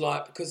 And I was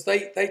like, because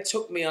they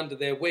took me under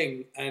their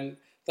wing, and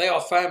they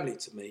are family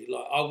to me.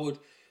 Like I would,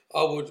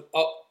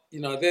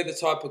 they're the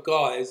type of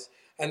guys,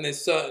 and there's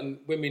certain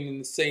women in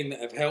the scene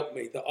that have helped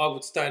me, that I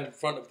would stand in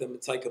front of them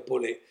and take a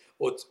bullet,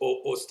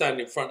 or stand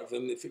in front of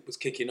them if it was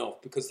kicking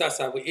off, because that's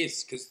how it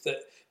is. Because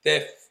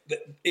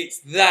it's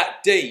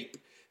that deep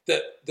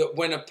that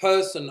when a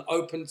person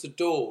opens a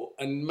door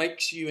and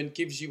makes you and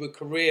gives you a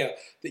career,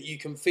 that you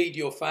can feed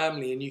your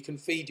family and you can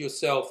feed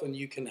yourself, and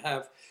you can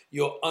have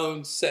your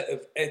own set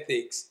of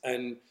ethics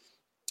and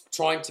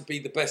trying to be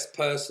the best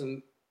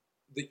person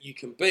that you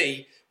can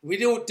be. We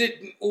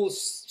didn't all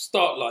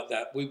start like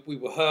that. We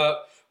were hurt.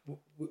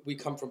 We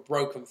come from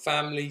broken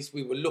families.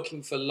 We were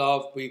looking for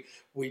love. We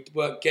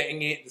weren't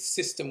getting it. The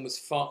system was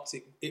fucked.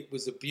 It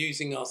was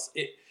abusing us.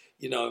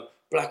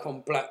 Black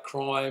on black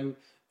crime.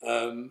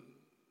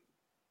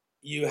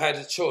 You had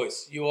a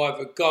choice. You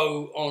either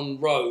go on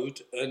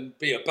road and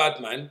be a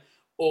bad man,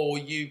 or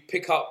you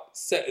pick up a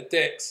set of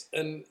decks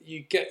and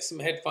you get some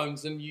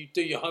headphones and you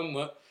do your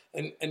homework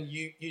and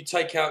you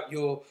take out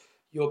your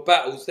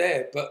battles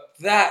there. But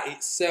that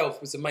itself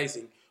was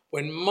amazing.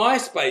 When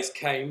MySpace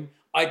came,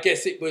 I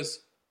guess it was,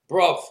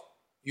 bruv,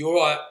 you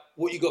all right?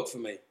 What you got for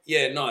me?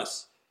 Yeah,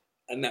 nice.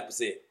 And that was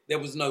it. There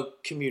was no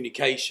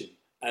communication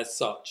as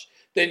such.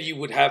 Then you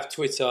would have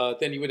Twitter,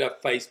 then you would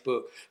have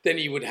Facebook, then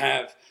you would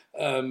have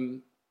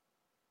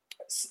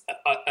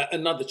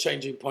another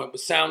changing point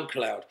was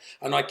SoundCloud.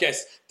 And I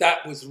guess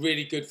that was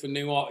really good for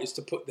new artists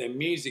to put their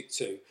music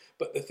to.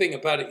 But the thing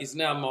about it is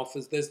now,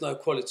 Martha, there's no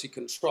quality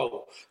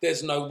control.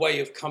 There's no way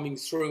of coming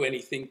through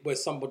anything where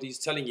somebody's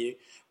telling you,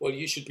 well,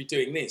 you should be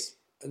doing this.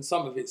 And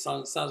some of it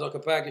sounds like a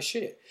bag of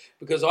shit.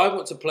 Because I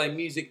want to play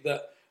music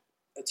that,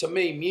 to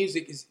me,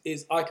 music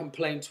is I can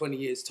play in 20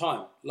 years'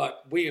 time. Like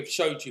we have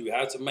showed you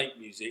how to make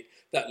music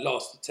that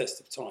lasts the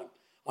test of time.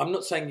 I'm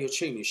not saying your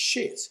tune is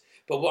shit.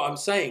 But what I'm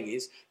saying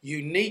is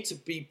you need to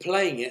be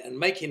playing it and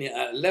making it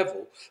at a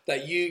level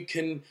that you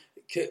can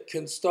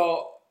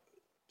start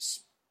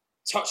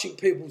touching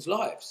people's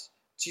lives.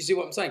 Do you see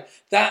what I'm saying?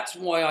 That's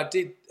why I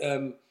did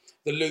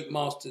the Luke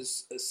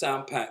Masters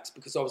sound packs,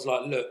 because I was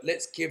like, look,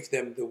 let's give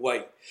them the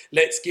weight.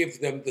 Let's give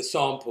them the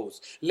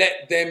samples.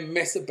 Let them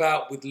mess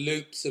about with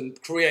loops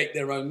and create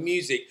their own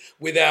music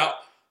without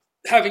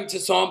having to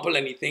sample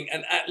anything,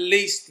 and at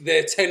least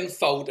they're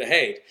tenfold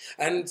ahead.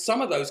 And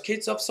some of those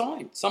kids I've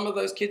signed. Some of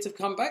those kids have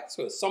come back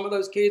to us. Some of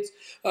those kids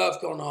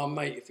have gone, oh,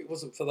 mate, if it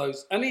wasn't for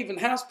those, and even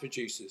house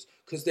producers,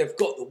 because they've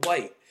got the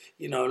weight.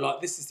 You know,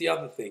 like this is the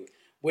other thing.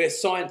 We're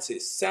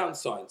scientists, sound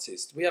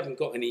scientists. We haven't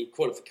got any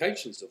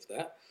qualifications of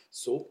that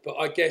sort. But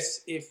I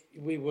guess if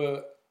we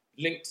were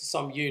linked to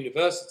some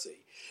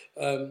university,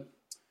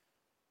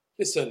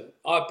 listen,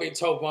 I've been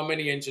told by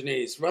many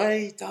engineers,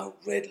 Ray, don't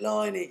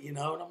redline it, you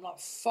know. And I'm like,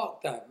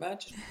 fuck that, man.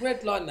 Just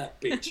redline that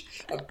bitch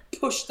and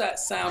push that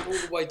sound all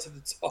the way to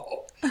the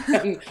top.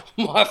 And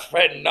my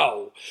friend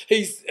Noel,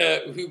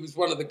 who was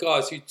one of the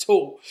guys who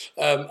taught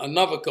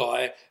another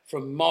guy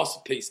from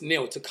Masterpiece,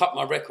 Neil, to cut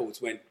my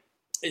records, went,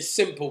 it's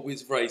simple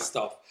with Ray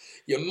stuff.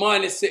 You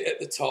minus it at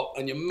the top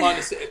and you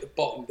minus it at the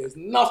bottom. There's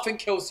nothing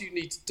else you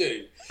need to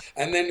do.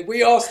 And then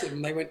we asked them,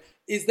 and they went,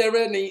 is there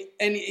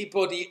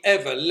anybody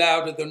ever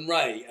louder than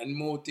Ray and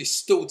more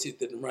distorted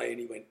than Ray? And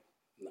he went,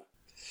 no.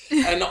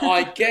 And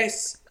I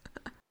guess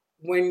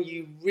when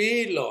you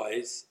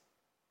realise,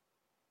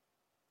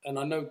 and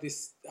I know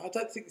this, I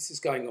don't think this is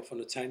going off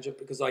on a tangent,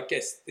 because I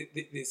guess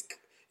this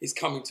is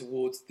coming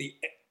towards the,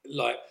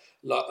 like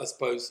I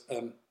suppose,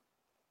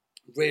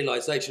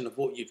 realisation of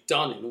what you've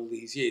done in all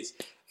these years.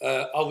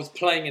 I was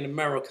playing in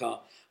America.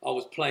 I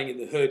was playing in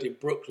the Hood in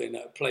Brooklyn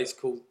at a place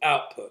called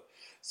Output.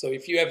 So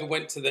if you ever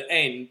went to the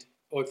end,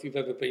 or if you've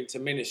ever been to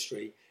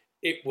Ministry,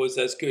 it was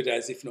as good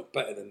as, if not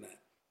better than that.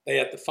 They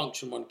had the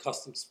Function One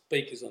custom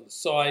speakers on the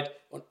side,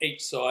 on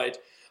each side.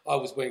 I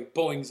was wearing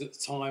Boeings at the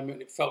time,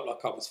 and it felt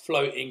like I was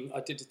floating. I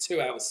did a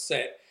 2-hour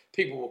set.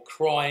 People were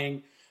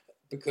crying,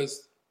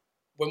 because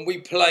when we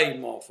play,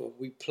 Martha,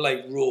 we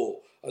play raw.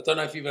 I don't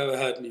know if you've ever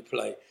heard me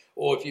play,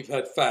 or if you've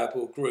heard Fab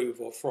or Groove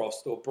or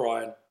Frost or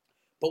Brian,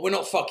 but we're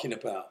not fucking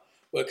about.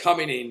 We're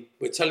coming in,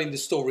 we're telling the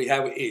story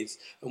how it is,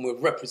 and we're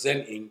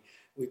representing.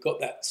 We've got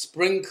that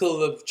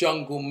sprinkle of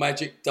jungle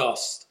magic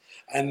dust,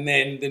 and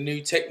then the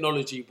new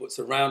technology, what's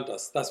around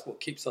us. That's what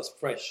keeps us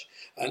fresh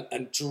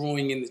and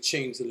drawing in the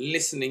tunes and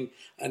listening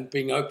and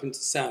being open to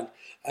sound.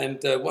 And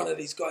one of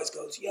these guys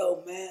goes,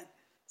 yo, man,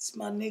 it's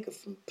my nigga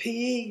from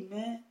PE,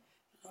 man.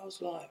 And I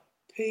was like,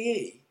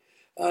 PE?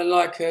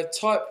 Like a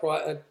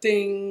typewriter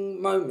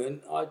ding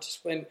moment, I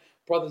just went,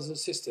 brothers and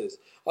sisters,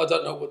 I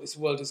don't know what this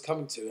world is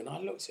coming to. And I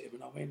looked at him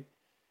and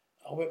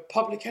I went,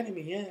 Public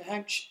Enemy, yeah,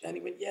 Hank. And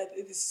he went, yeah,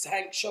 this is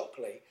Hank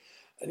Shockley.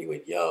 And he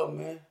went, yo,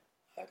 man,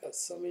 I got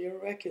some of your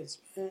records,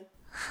 man.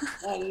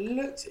 I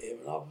looked at him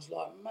and I was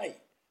like, mate,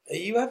 are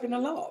you having a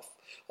laugh?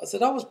 I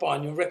said, I was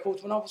buying your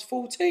records when I was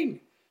 14.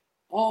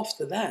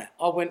 After that,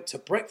 I went to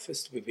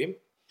breakfast with him.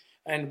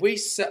 And he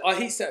sat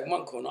in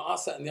one corner, I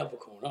sat in the other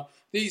corner.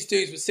 These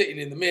dudes were sitting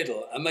in the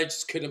middle, and they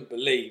just couldn't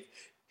believe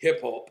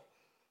hip-hop,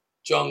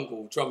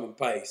 jungle, drum and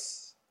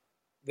bass.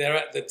 They're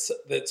at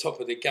the top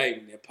of the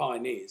game, they're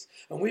pioneers.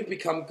 And we've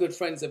become good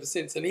friends ever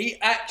since. And he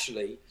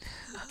actually,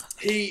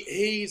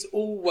 he's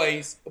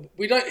always,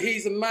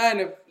 he's a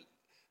man of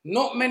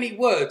not many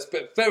words,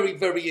 but very,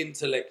 very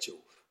intellectual.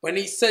 When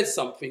he says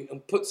something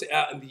and puts it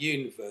out in the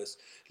universe,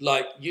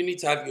 like, you need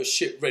to have your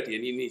shit ready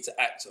and you need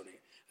to act on it.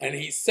 And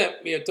he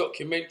sent me a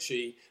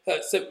documentary,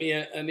 sent me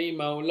an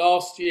email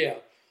last year,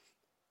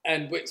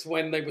 and it's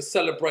when they were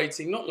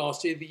celebrating, not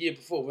last year, the year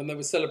before, when they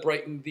were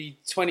celebrating the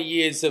 20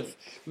 years of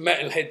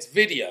Metalhead's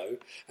video.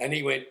 And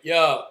he went,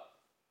 yeah,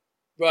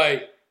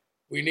 Ray,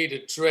 we need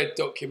a Dread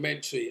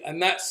documentary.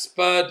 And that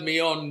spurred me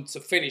on to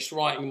finish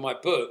writing my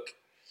book.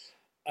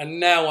 And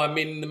now I'm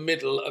in the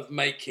middle of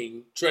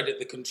making Dread at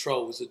the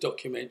Controls, a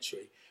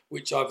documentary,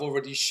 which I've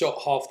already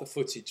shot half the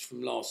footage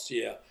from last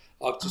year.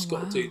 I've just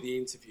got to do the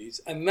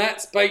interviews. And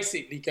that's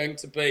basically going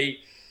to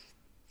be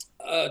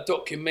a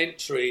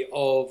documentary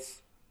of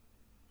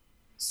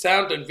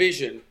sound and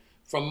vision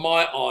from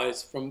my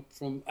eyes,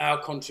 from our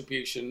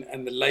contribution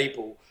and the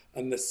label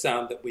and the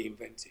sound that we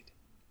invented.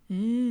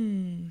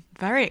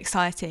 Very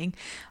exciting.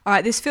 All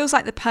right, this feels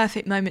like the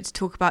perfect moment to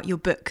talk about your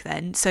book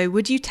then. So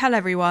would you tell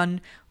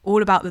everyone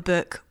all about the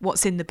book,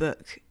 what's in the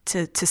book,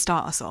 to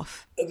start us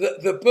off?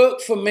 The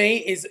book for me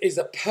is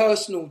a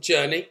personal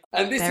journey,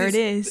 and It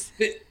is.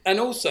 And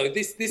also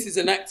this is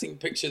an acting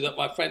picture that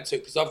my friend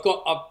took, because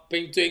I've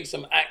been doing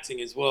some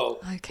acting as well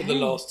for the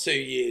last 2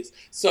 years.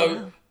 So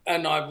wow.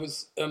 And I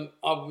was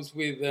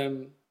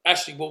with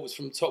Ashley Waters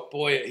from Top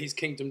Boy at his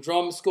Kingdom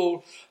Drama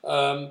School,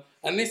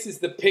 and this is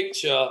the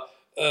picture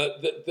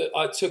that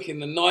I took in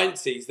the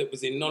 90s that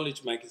was in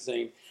Knowledge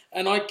magazine.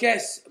 And I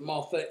guess,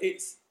 Martha,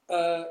 it's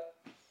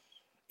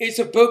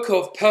a book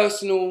of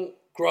personal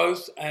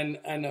growth and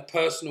a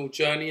personal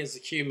journey as a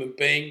human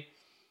being.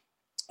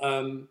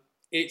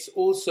 It's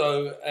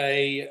also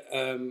a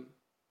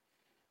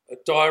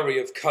diary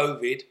of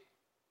COVID,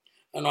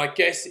 and I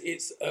guess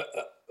it's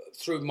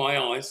through my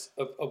eyes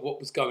of what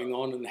was going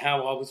on and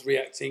how I was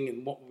reacting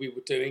and what we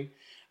were doing.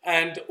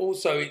 And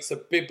also it's a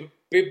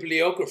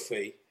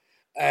bibliography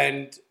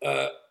and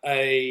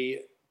a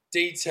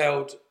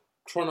detailed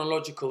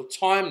chronological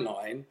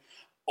timeline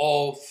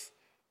of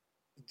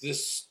the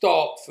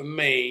start for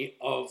me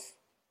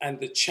and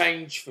the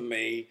change for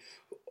me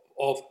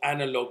of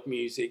analog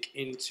music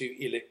into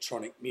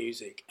electronic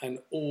music, and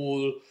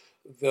all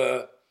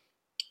the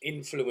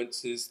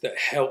influences that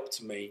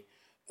helped me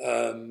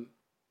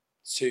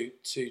to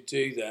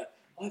do that.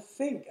 I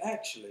think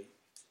actually,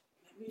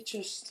 let me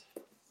just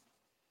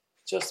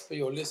for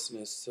your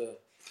listeners to,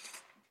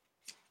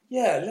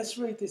 let's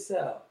read this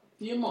out.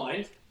 Do you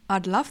mind?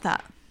 I'd love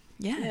that.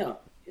 Yeah,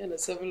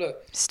 let's have a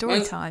look.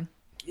 Story time.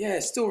 Yeah,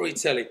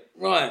 storytelling.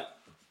 Right.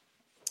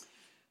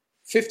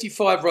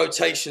 55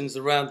 rotations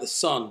around the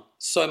sun,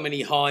 so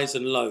many highs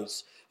and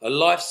lows. A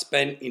life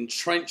spent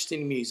entrenched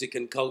in music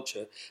and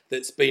culture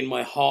that's been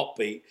my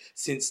heartbeat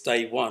since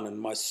day one and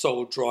my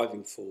sole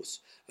driving force.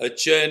 A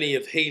journey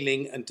of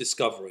healing and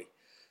discovery.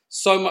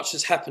 So much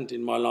has happened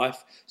in my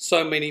life.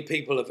 So many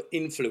people have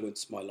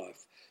influenced my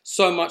life.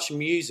 So much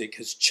music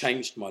has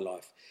changed my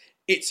life.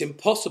 It's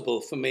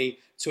impossible for me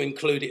to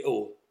include it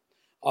all.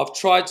 I've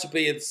tried to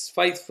be as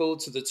faithful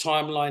to the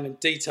timeline and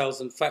details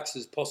and facts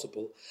as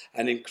possible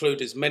and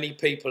include as many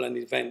people and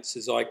events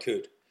as I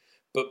could.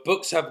 But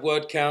books have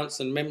word counts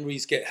and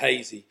memories get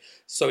hazy,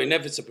 so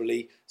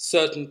inevitably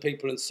certain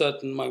people and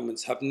certain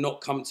moments have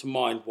not come to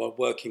mind while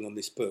working on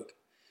this book.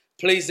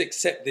 Please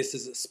accept this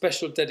as a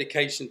special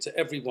dedication to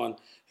everyone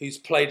who's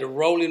played a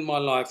role in my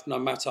life, no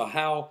matter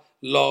how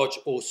large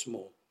or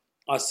small.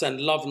 I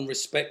send love and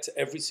respect to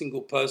every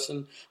single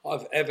person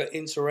I've ever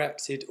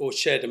interacted or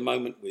shared a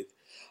moment with.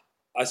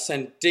 I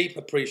send deep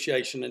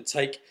appreciation and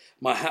take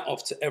my hat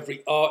off to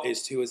every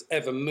artist who has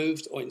ever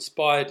moved or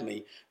inspired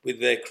me with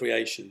their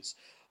creations.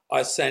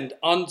 I send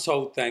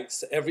untold thanks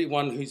to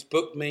everyone who's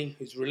booked me,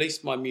 who's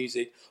released my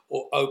music,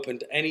 or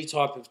opened any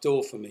type of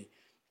door for me.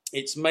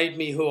 It's made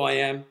me who I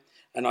am,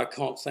 and I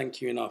can't thank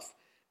you enough.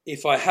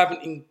 If I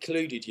haven't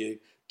included you,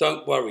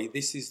 don't worry,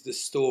 this is the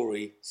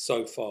story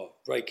so far.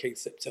 Ray Keith,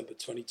 September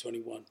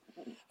 2021.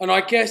 And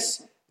I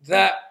guess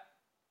that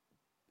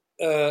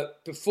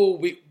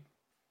before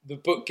the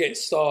book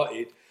gets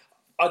started,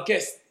 I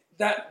guess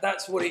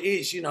that's what it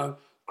is,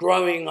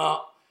 growing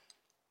up.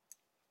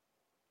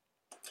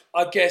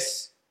 I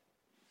guess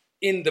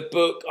in the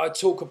book I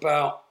talk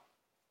about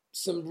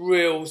some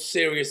real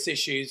serious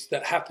issues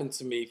that happened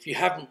to me. If you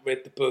haven't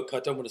read the book, I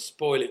don't want to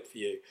spoil it for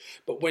you.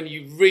 But when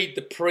you read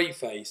the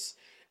preface,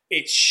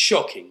 it's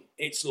shocking.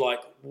 It's like,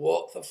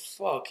 what the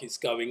fuck is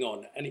going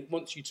on? And it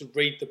wants you to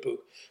read the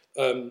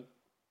book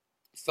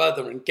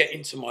further and get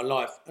into my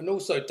life. And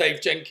also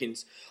Dave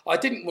Jenkins, I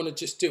didn't want to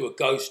just do a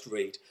ghost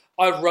read.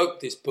 I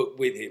wrote this book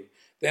with him.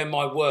 They're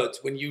my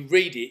words. When you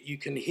read it, you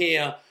can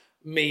hear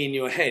me in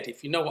your head.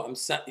 If you know what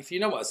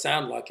I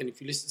sound like, and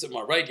if you listen to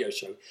my radio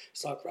show,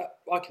 it's like,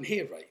 I can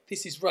hear Ray.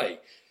 This is Ray.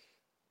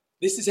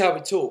 This is how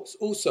he talks.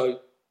 Also,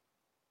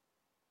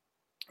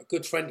 a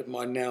good friend of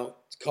mine now,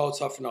 Carl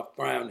Tough-Enough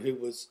Brown,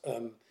 who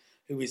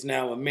is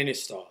now a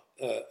minister,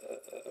 a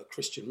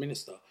Christian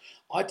minister.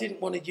 I didn't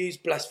want to use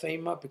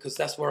blasphemer because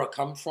that's where I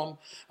come from.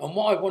 And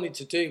what I wanted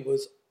to do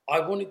was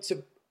I wanted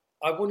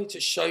to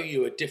show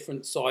you a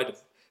different side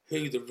of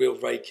who the real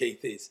Ray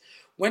Keith is.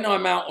 When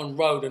I'm out on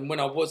road, and when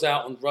I was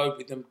out on road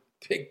with them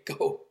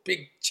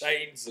big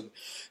chains, and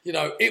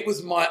it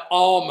was my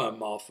armour,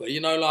 Martha.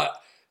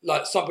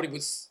 Like somebody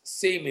would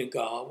see me and go,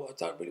 oh, well, I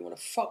don't really want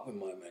to fuck with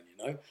my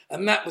man,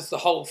 And that was the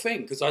whole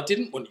thing, because I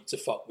didn't want you to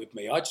fuck with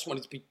me. I just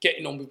wanted to be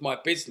getting on with my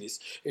business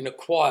in a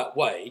quiet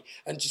way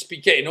and just be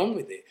getting on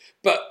with it.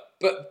 But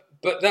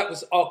that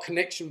was our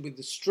connection with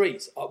the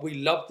streets. We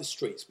love the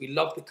streets. We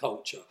love the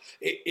culture.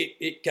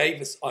 It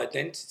gave us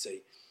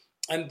identity.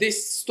 And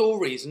this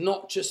story is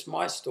not just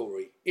my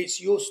story. It's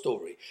your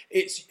story.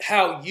 It's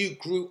how you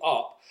grew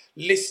up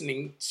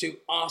listening to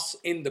us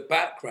in the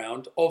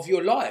background of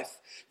your life.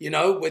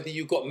 Whether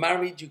you got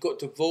married, you got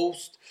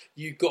divorced,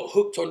 you got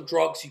hooked on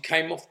drugs, you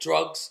came off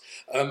drugs,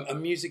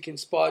 and music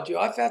inspired you.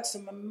 I've had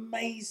some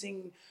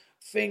amazing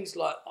things.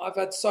 Like, I've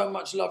had so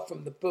much love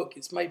from the book.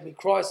 It's made me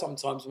cry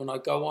sometimes when I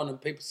go on and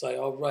people say,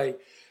 oh, Ray,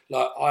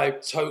 like, I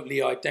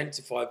totally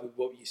identify with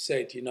what you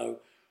said,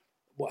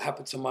 what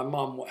happened to my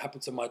mum, what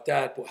happened to my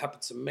dad, what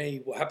happened to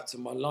me, what happened to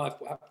my life,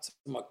 what happened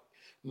to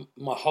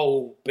my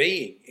whole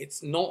being.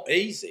 It's not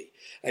easy,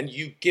 and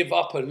you give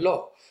up a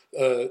lot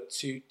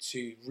to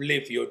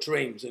live your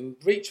dreams and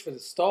reach for the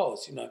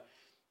stars. You know,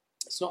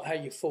 it's not how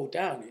you fall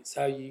down; it's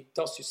how you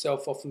dust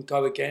yourself off and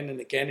go again and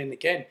again and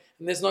again.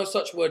 And there's no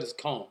such word as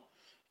can't.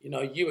 You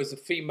know, you as a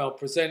female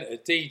presenter,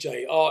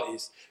 DJ,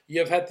 artist, you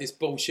have had this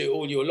bullshit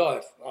all your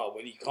life. Oh,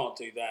 well, you can't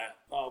do that.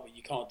 Oh, well,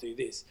 you can't do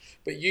this.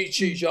 But you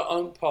choose your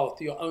own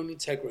path, your own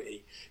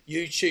integrity.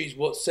 You choose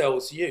what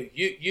sells you.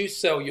 You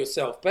sell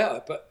yourself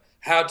better, but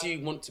how do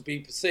you want to be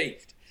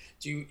perceived?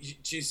 Do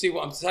you see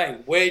what I'm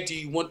saying? Where do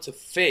you want to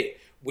fit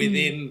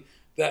within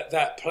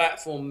that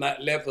platform,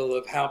 that level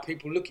of how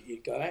people look at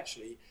you? Go,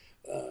 actually,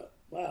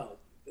 wow,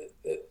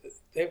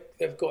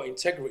 they've got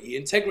integrity.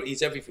 Integrity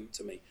is everything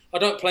to me. I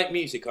don't play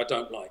music I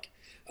don't like,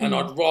 and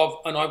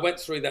I went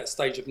through that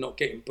stage of not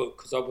getting booked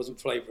because I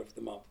wasn't flavour of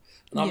the month,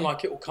 and I'm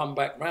like, it will come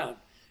back round,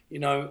 you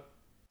know.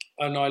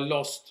 And I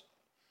lost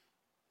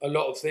a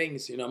lot of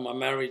things, you know, my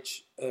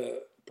marriage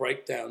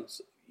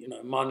breakdowns, you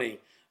know, money.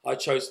 I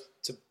chose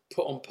to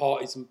put on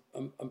parties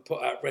and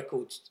put out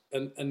records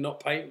and not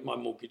pay my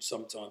mortgage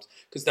sometimes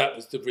because that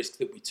was the risk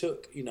that we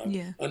took, you know.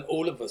 And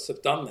all of us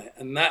have done that,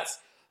 and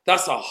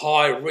that's a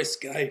high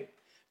risk game.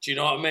 Do you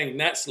know what I mean?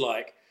 That's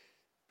like,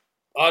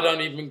 I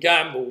don't even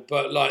gamble,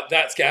 but like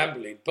that's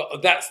gambling.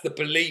 But that's the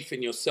belief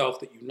in yourself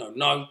that you know,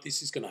 no,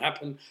 this is going to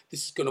happen.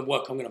 This is going to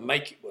work. I'm going to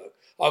make it work.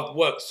 I've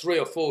worked 3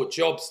 or 4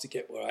 jobs to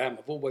get where I am.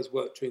 I've always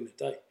worked during the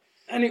day.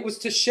 And it was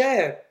to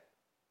share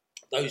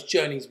those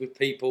journeys with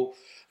people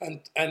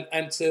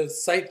and to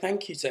say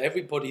thank you to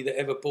everybody that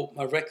ever bought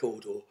my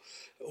record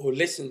or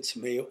listened to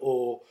me,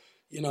 or,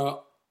 you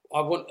know,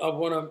 I'm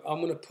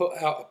going to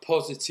put out a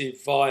positive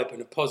vibe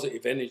and a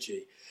positive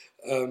energy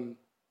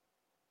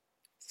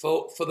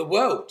for the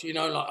world. You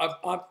know,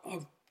 like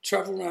I've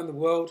traveled around the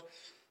world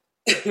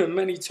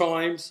many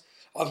times.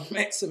 I've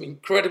met some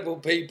incredible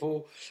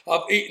people.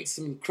 I've eaten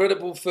some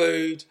incredible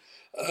food,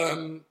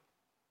 and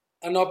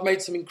I've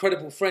made some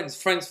incredible friends.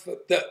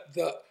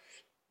 That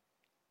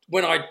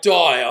when I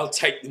die, I'll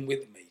take them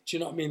with me. Do you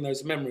know what I mean?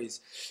 Those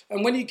memories.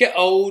 And when you get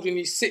old and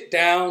you sit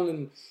down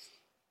and,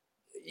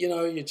 you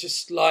know, you're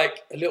just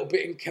like a little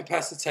bit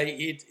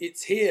incapacitated,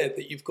 it's here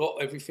that you've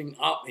got everything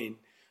up in.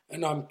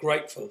 And I'm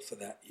grateful for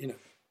that, you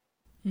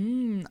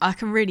know. I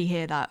can really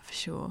hear that for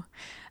sure.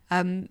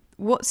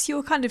 What's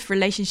your kind of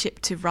relationship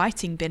to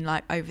writing been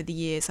like over the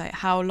years? Like,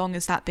 how long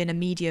has that been a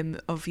medium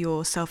of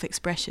your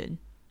self-expression?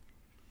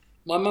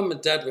 My mum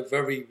and dad were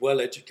very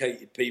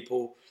well-educated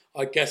people.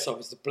 I guess I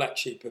was the black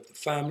sheep of the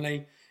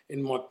family.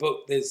 In my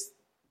book, there's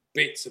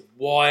bits of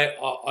why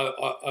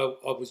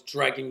I was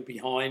dragging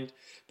behind.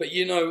 But,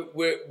 you know,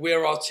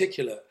 we're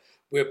articulate,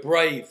 we're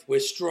brave,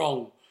 we're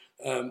strong,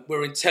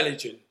 we're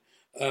intelligent.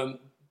 A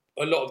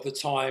lot of the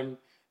time,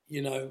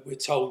 you know, we're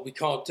told we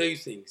can't do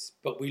things,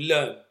 but we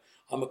learn.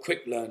 I'm a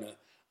quick learner.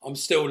 I'm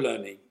still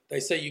learning. They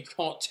say you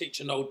can't teach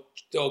an old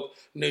dog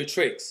new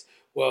tricks.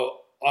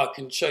 Well, I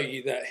can show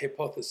you that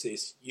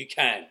hypothesis. You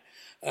can.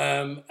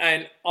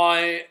 And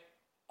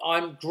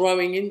I'm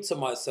growing into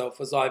myself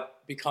as I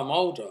become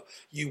older.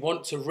 You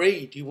want to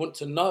read. You want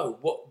to know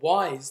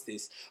why is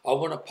this? I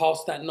want to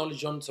pass that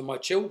knowledge on to my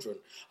children.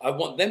 I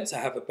want them to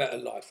have a better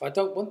life. I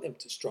don't want them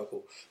to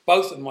struggle.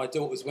 Both of my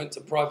daughters went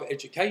to private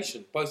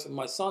education. Both of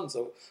my sons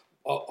are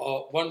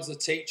one's a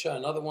teacher,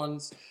 another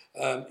one's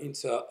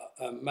into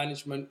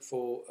management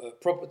for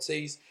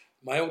properties.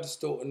 My oldest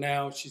daughter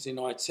now, she's in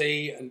IT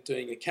and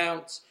doing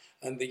accounts,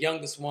 and the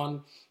youngest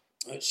one,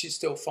 she's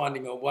still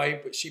finding her way,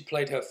 but she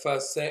played her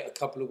first set a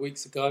couple of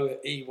weeks ago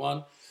at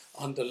E1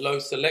 under Low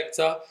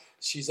Selector.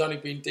 She's only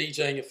been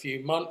DJing a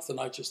few months,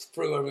 and I just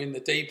threw her in the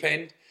deep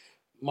end.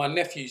 My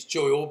nephew's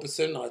Joy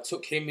Orbison. I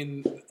took him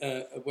in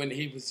when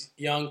he was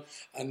young,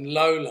 and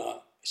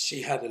Lola,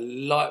 she had a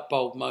light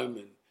bulb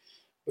moment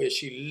where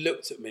she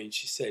looked at me and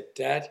she said,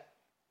 "Dad,"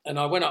 and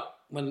I went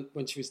up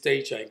when she was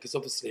DJing, because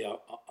obviously I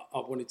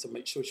wanted to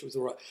make sure she was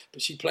all right,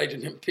 but she played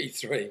an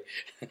MP3,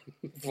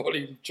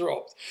 volume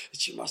dropped, and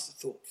she must have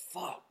thought,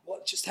 fuck,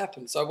 what just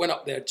happened? So I went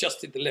up there,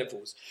 adjusted the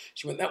levels.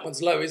 She went, "That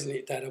one's low, isn't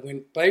it, Dad?" I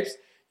went, "Babes,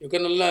 you're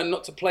going to learn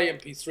not to play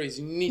MP3s.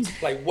 You need to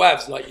play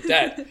WAVs like your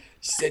dad."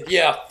 She said,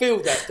 "Yeah, I feel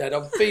that, Dad.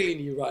 I'm feeling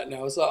you right now."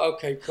 I was like,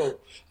 "Okay, cool."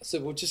 I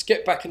said, "Well, just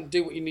get back and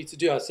do what you need to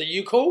do." I said,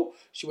 "You cool?"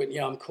 She went,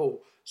 "Yeah, I'm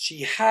cool."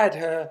 She had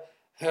her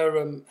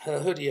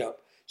hoodie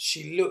up.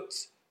 She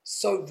looked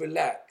so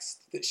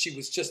relaxed that she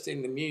was just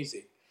in the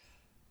music.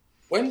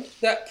 When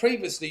that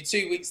previously,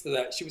 2 weeks to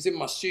that, she was in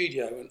my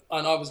studio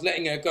and I was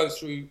letting her go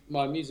through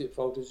my music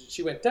folders.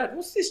 She went, "Dad,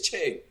 what's this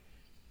tune?"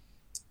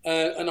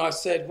 And I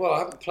said, "Well, I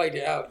haven't played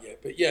it out yet,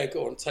 but yeah,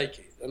 go on, take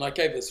it." And I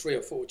gave her 3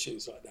 or 4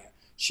 tunes like that.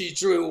 She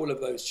drew all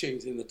of those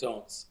tunes in the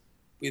dance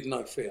with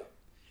no fear.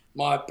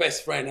 My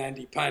best friend,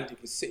 Andy Pandy,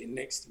 was sitting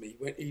next to me.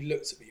 When he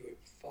looked at me, he went,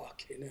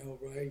 "Fucking hell,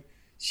 Ray.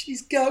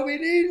 She's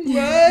going in,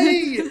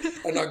 Ray."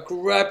 And I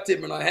grabbed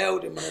him and I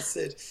held him and I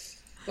said,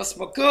 "That's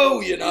my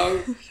girl, you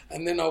know."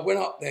 And then I went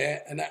up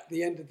there, and at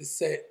the end of the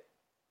set,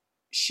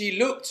 she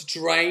looked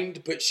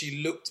drained, but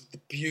she looked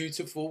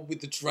beautiful with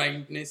the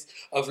drainedness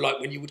of like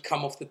when you would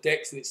come off the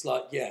decks and it's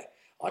like, yeah,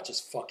 I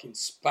just fucking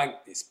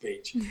spanked this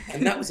bitch.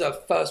 And that was her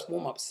first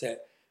warm-up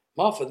set.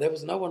 Martha, there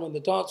was no one on the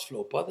dance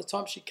floor. By the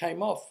time she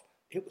came off,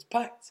 it was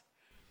packed.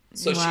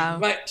 So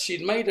Wow.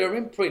 she'd made her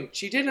imprint.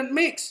 She didn't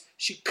mix.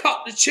 She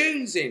cut the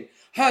tunes in.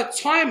 Her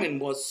timing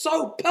was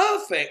so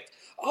perfect.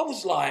 I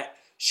was like,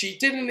 she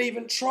didn't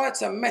even try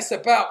to mess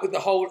about with the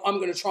whole I'm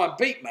going to try and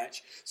beat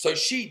match. So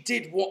she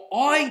did what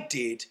I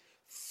did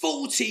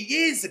 40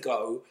 years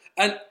ago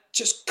and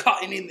just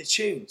cutting in the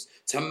tunes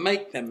to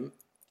make them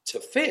to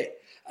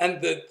fit.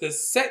 And the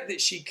set that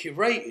she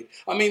curated,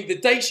 I mean, the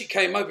day she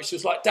came over, she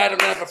was like, Dad, I'm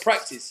going to have a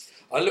practice.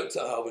 I looked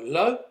at her, I went,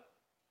 Lo,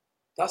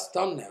 that's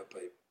done now,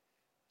 babe.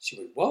 She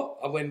went, what?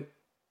 I went,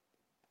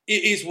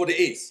 it is what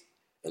it is.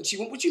 And she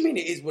went, what do you mean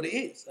it is what it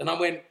is? And I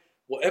went,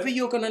 whatever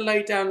you're going to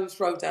lay down and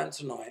throw down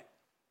tonight,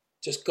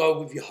 just go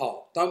with your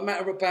heart. Don't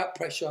matter about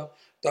pressure.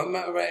 Don't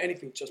matter about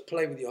anything. Just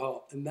play with your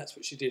heart. And that's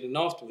what she did. And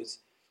afterwards,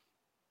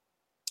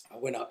 I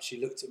went up.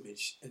 She looked at me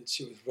and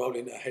she was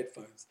rolling her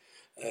headphones,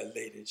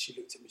 lady. And she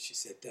looked at me. She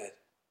said, Dad,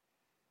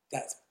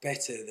 that's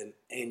better than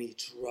any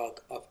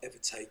drug I've ever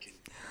taken.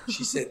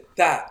 She said,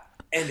 that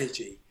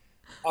energy,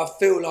 I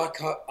feel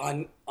like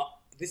I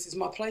this is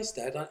my place,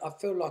 Dad. I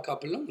feel like I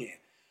belong here.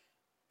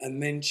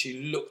 And then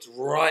she looked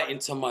right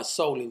into my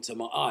soul, into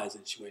my eyes,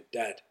 and she went,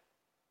 Dad,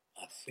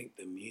 I think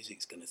the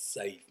music's going to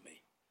save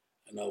me.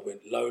 And I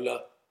went,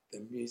 Lola,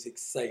 the music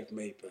saved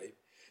me, babe.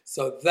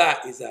 So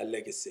that is our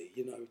legacy,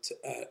 you know,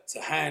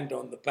 to hand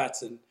on the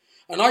baton.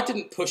 And I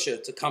didn't push her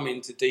to come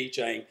into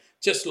DJing,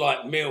 just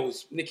like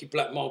Mills, Nicky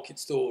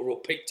Blackmarket's daughter, or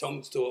Pete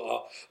Tong's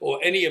daughter, or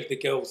any of the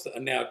girls that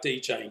are now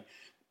DJing.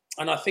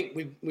 And I think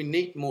we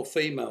need more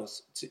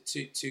females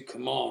to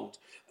command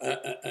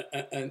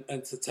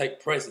and to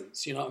take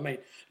presence, you know what I mean?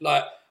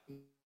 Like,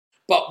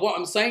 but what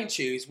I'm saying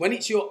to you is when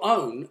it's your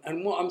own,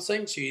 and what I'm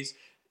saying to you is,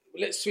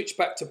 let's switch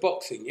back to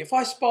boxing. If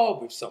I spar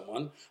with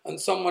someone and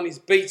someone is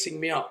beating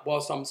me up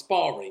whilst I'm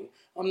sparring,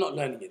 I'm not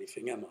learning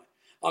anything, am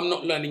I? I'm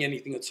not learning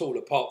anything at all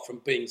apart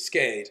from being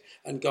scared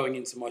and going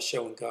into my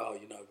shell and go, oh,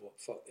 you know what,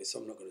 fuck this,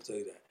 I'm not going to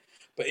do that.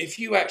 But if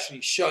you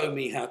actually show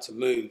me how to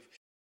move,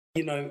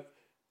 you know,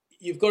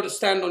 you've got to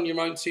stand on your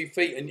own 2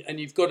 feet and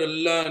you've got to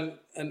learn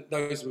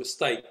those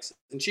mistakes.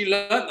 And she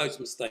learned those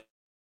mistakes.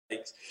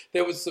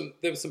 There was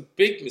some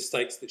big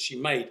mistakes that she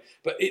made,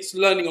 but it's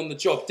learning on the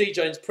job.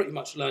 DJing is pretty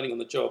much learning on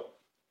the job.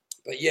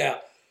 But yeah,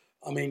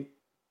 I mean,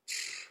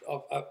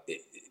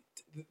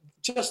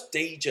 just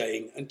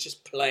DJing and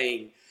just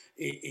playing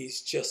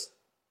is just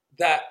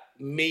that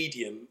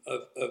medium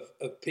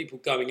of people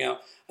going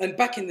out. And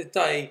back in the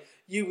day,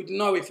 you would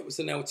know if it was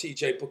an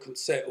LTJ Bookham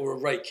set or a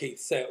Ray Keith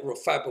set or a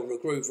Fab or a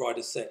Groove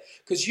Rider set,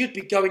 because you'd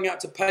be going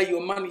out to pay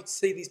your money to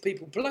see these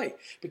people play,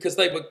 because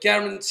they were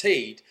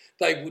guaranteed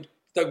they would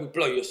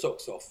blow your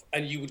socks off,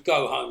 and you would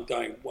go home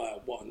going,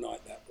 wow, what a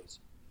night that was.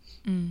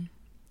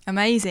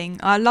 Amazing.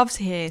 I love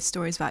to hear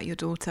stories about your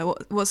daughter.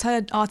 What's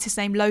her artist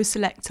name? Low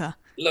Selector?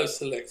 Low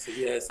Selector,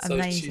 yes. So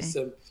amazing. she's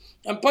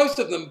and both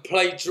of them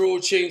play draw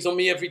tunes on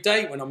me every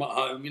day when I'm at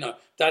home. You know,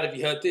 Dad, have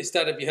you heard this?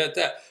 Dad, have you heard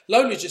that?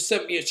 Lola just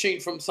sent me a tune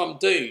from some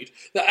dude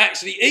that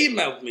actually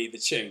emailed me the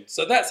tune.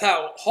 So that's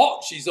how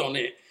hot she's on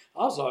it.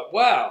 I was like,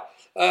 wow.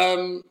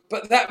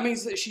 But that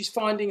means that she's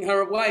finding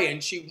her way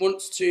and she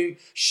wants to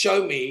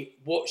show me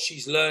what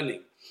she's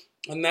learning.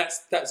 And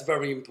that's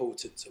very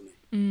important to me.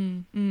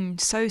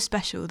 So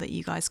special that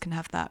you guys can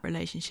have that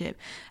relationship.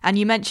 And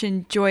you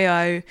mentioned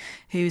Joyo,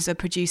 who's a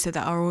producer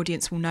that our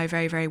audience will know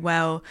very, very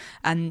well.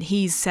 And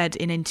he's said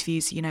in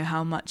interviews, you know,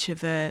 how much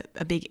of a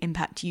big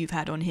impact you've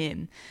had on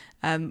him.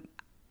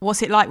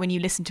 What's it like when you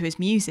listen to his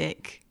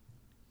music?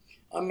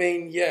 I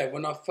mean, yeah,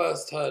 when I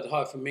first heard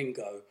Hi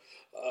Flamingo,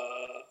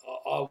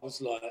 I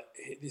was like,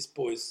 this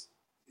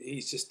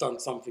he's just done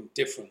something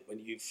different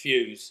when you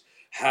fuse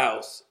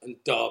house and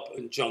dub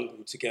and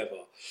jungle together.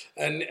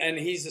 And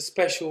he's a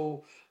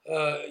special,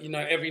 you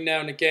know, every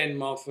now and again,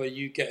 Martha,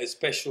 you get a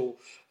special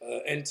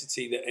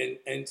entity that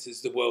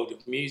enters the world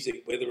of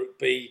music, whether it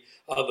be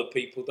other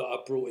people that I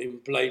brought in,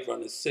 Blade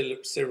Runner,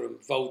 Serum,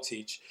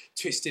 Voltage,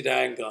 Twisted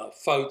Anger,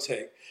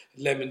 Photech,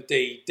 Lemon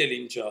D,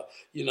 Dillinger,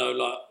 you know,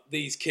 like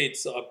these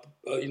kids are,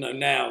 you know,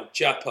 now,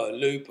 Jappa,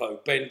 Lupo,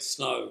 Ben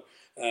Snow,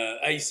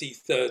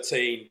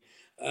 AC13,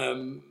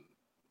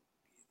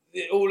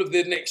 all of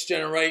the next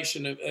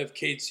generation of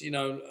kids, you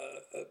know,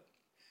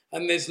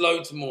 and there's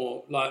loads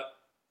more, like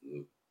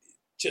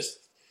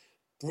just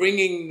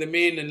bringing them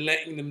in and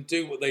letting them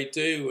do what they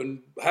do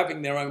and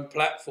having their own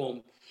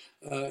platform.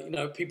 You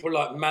know, people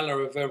like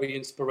Mala are very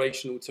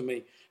inspirational to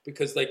me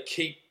because they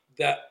keep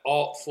that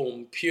art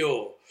form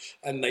pure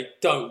and they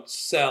don't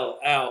sell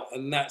out,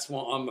 and that's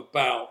what I'm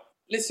about.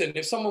 Listen,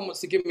 if someone wants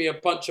to give me a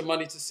bunch of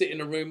money to sit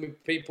in a room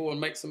with people and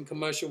make some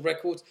commercial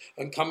records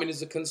and come in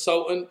as a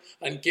consultant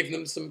and give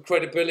them some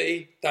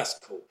credibility, that's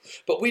cool.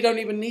 But we don't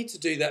even need to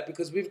do that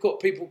because we've got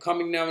people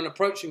coming now and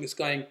approaching us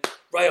going,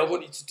 Ray, I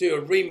want you to do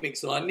a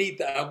remix and I need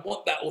that. I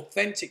want that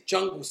authentic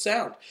jungle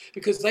sound,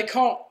 because they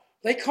can't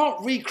they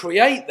can't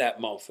recreate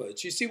that, Martha.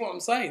 Do you see what I'm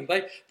saying?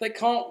 They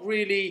can't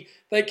really.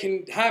 They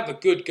can have a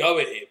good go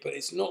at it, but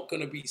it's not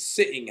going to be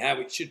sitting how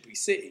it should be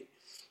sitting.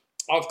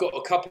 I've got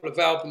a couple of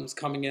albums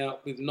coming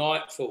out with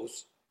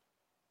Nightfalls,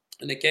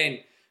 and again,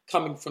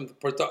 coming from the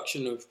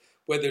production of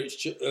whether it's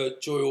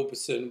Joy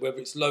Orbison, whether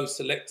it's Low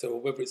Selector, or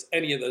whether it's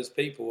any of those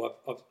people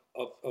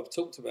I've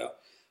talked about,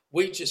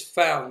 we just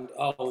found,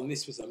 and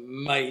this was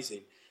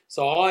amazing.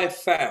 So I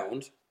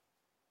found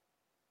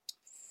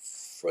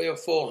 300 or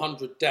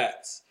 400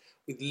 DATs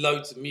with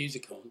loads of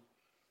music on.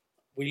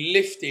 We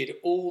lifted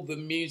all the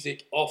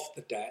music off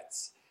the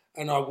DATs,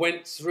 and I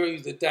went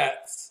through the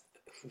DATs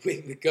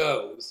with the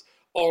girls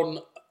on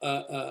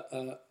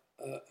a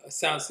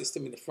sound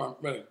system in the front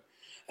room.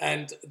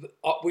 And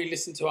we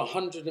listened to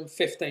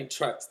 115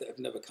 tracks that have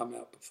never come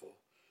out before.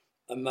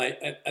 And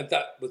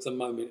that was a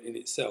moment in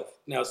itself.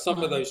 Now,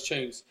 some of those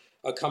tunes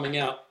are coming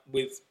out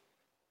with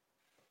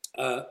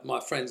my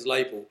friend's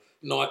label,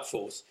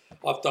 Nightfalls.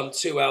 I've done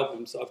 2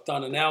 albums. I've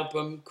done an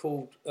album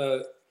called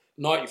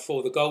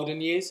 94, The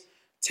Golden Years,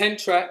 10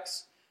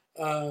 tracks,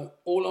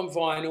 all on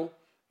vinyl,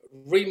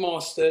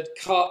 remastered,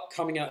 cut,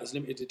 coming out as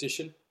limited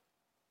edition.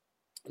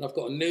 And I've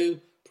got a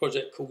new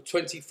project called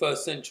 21st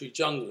Century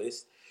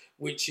Junglist,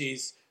 which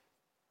is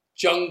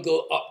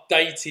jungle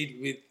updated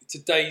with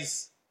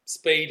today's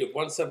speed of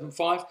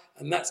 175,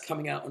 and that's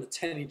coming out on a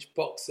 10-inch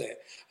box set.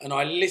 And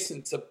I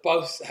listened to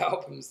both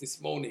albums this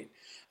morning,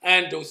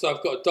 and also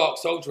I've got a Dark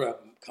Soldier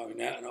album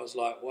coming out, and I was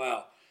like,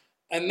 wow.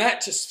 And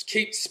that just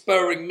keeps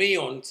spurring me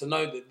on to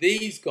know that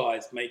these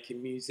guys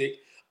making music,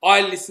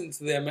 I listen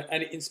to them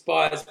and it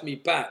inspires me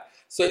back.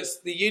 So it's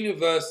the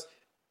universe,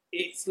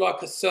 it's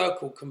like a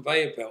circle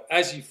conveyor belt.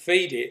 As you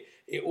feed it,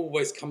 it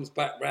always comes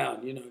back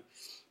round, you know.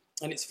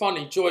 And it's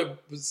funny, Joy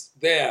was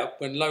there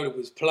when Lola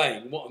was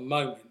playing. What a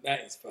moment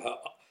that is for her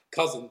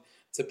cousin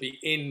to be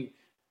in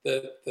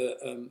the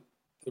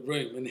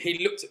room. And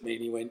he looked at me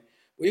and he went,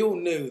 we all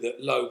knew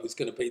that Lo was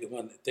going to be the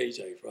one that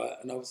DJ'd, right?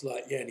 And I was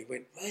like, yeah. And he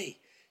went, Ray,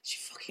 she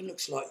fucking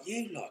looks like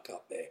you, like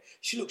up there.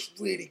 She looks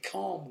really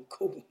calm and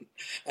cool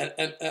and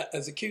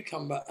as a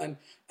cucumber. And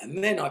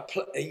then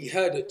he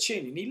heard a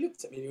tune and he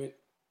looked at me and he went,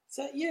 is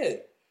that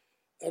you?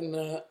 And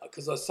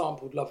because I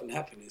sampled Love and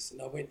Happiness,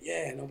 and I went,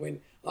 yeah. And I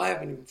went, I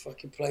haven't even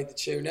fucking played the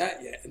tune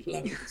out yet. And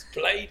Logan's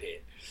played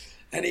it.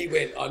 And he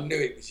went, I knew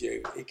it was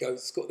you. He goes,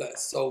 it's got that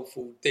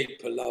soulful,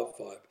 deeper love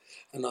vibe.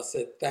 And I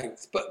said,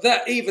 thanks. But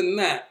even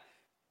that,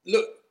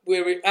 look,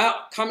 we're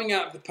coming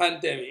out of the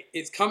pandemic.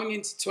 It's coming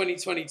into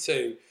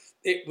 2022.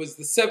 It was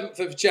the 7th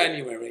of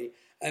January.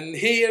 And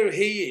here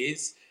he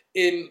is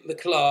in the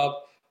club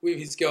with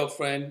his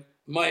girlfriend.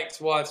 My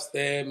ex-wife's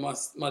there.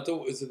 My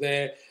daughters are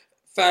there.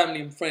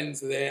 Family and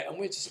friends are there, and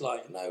we're just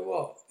like, you know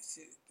what?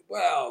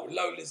 Wow,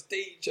 Lola's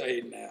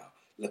DJing now.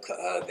 Look at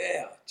her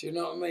there. Do you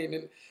know what I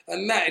mean?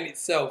 And that in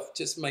itself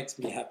just makes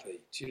me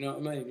happy. Do you know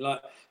what I mean?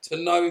 Like, to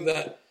know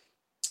that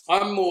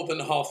I'm more than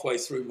halfway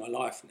through my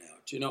life now.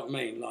 Do you know what I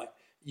mean? Like,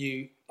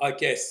 you, I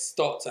guess,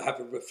 start to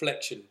have a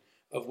reflection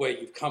of where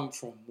you've come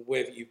from,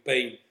 where you've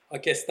been. I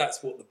guess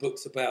that's what the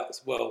book's about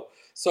as well.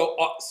 So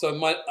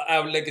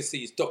our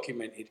legacy is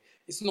documented.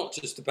 It's not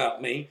just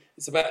about me.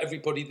 It's about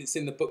everybody that's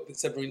in the book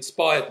that's ever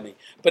inspired me.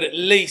 But at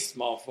least,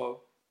 Martha,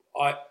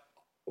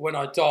 when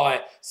I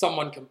die,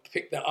 someone can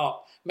pick that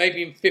up.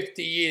 Maybe in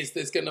 50 years,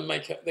 they're going to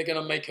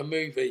make a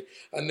movie,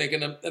 and they're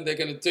going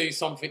to do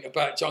something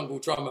about jungle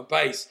drum and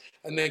bass,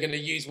 and they're going to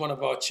use one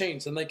of our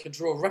tunes, and they can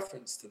draw a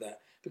reference to that,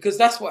 because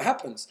that's what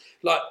happens.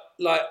 Look,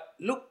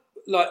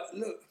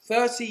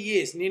 30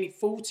 years, nearly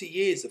 40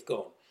 years have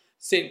gone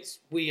since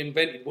we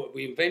invented what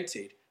we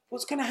invented.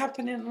 What's going to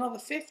happen in another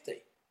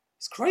 50?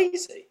 It's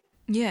crazy.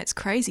 Yeah, it's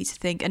crazy to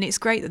think. And it's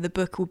great that the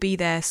book will be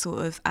there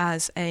sort of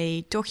as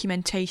a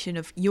documentation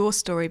of your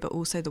story, but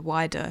also the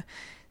wider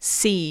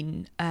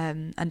scene,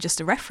 and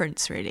just a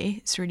reference, really.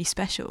 It's really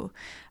special.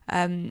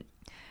 I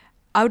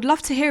would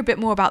love to hear a bit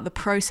more about the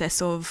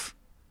process of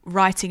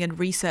writing and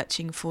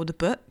researching for the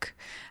book.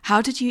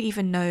 How did you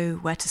even know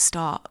where to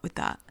start with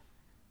that?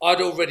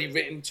 I'd already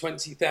written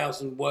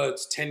 20,000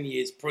 words 10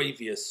 years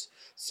previous,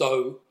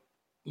 so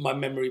my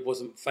memory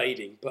wasn't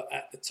fading. But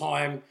at the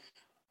time,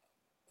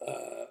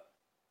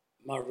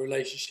 my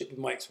relationship with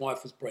my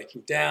ex-wife was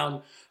breaking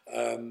down,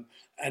 and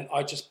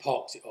I just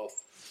parked it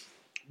off.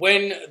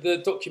 When the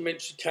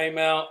documentary came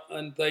out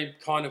and they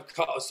kind of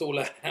cut us all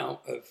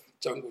out of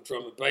Jungle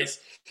Drum and Bass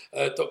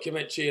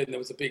documentary, and there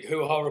was a big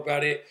hoo-ha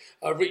about it,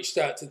 I reached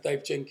out to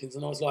Dave Jenkins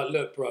and I was like,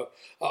 look, bro,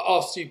 I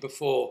asked you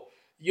before,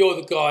 you're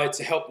the guy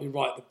to help me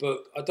write the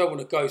book. I don't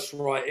want to ghost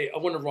write it. I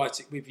want to write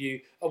it with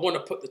you. I want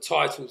to put the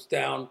titles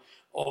down,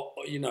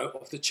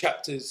 of the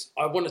chapters.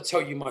 I want to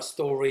tell you my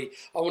story.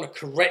 I want to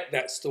correct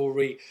that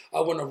story.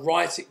 I want to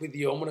write it with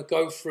you. I want to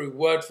go through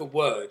word for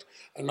word.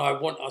 And I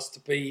want us to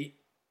be,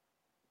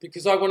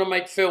 because I want to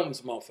make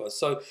films, Martha.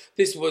 So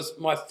this was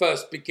my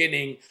first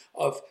beginning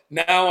of,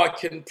 now I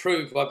can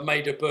prove I've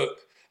made a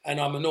book and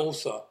I'm an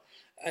author.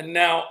 And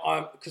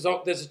now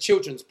there's a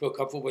children's book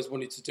I've always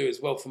wanted to do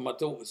as well for my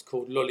daughters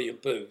called Lolly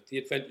and Boo, The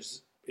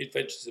Adventures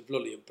Adventures of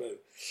Lolly and Boo,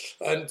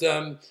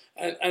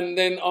 and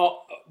then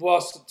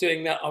whilst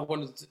doing that, I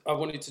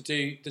wanted to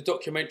do the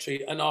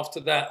documentary, and after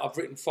that, I've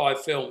written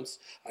 5 films,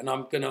 and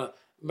I'm gonna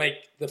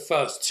make the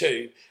first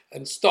 2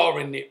 and star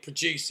in it,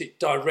 produce it,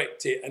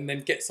 direct it, and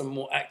then get some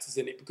more actors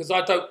in it, because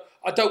I don't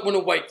want to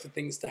wait for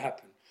things to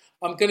happen.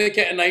 I'm going to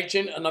get an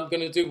agent and I'm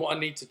going to do what I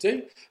need to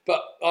do.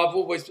 But I've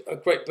always a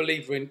great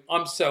believer in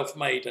I'm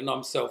self-made and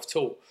I'm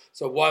self-taught.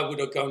 So why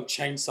would I go and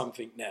change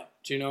something now?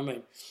 Do you know what I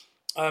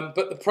mean?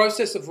 But the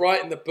process of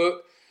writing the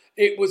book,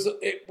 it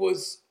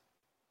was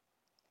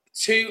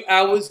 2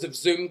 hours of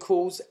Zoom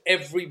calls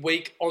every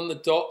week on the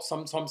dot.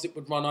 Sometimes it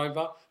would run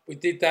over. We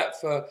did that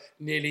for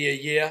nearly a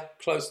year,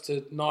 close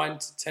to 9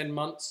 to 10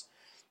 months.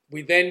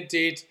 We then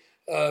did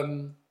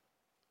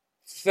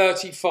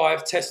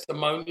 35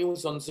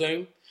 testimonials on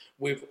Zoom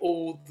with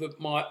all the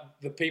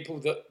people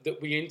that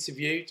we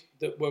interviewed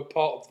that were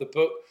part of the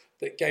book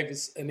that gave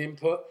us an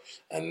input.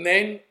 And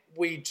then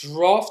we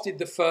drafted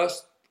the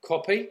first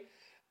copy,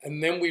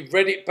 and then we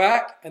read it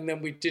back, and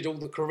then we did all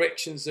the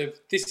corrections of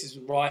this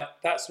isn't right,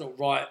 that's not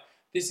right,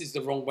 this is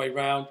the wrong way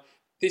round,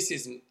 this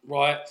isn't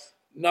right,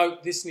 no,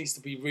 this needs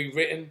to be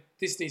rewritten,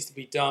 this needs to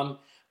be done.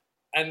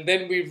 And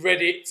then we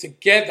read it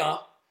together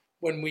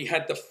when we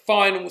had the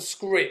final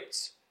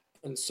script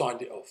and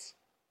signed it off.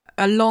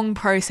 A long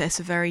process,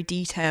 a very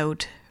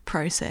detailed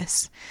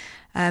process.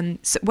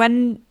 So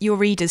when your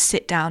readers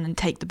sit down and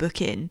take the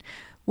book in,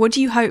 what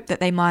do you hope that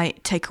they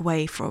might take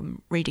away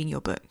from reading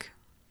your book?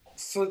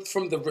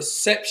 From the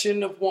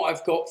reception of what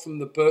I've got from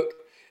the book,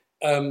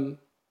 that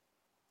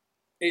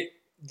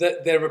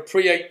they're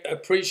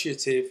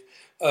appreciative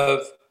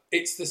of,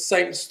 it's the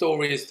same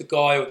story as the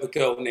guy or the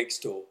girl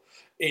next door.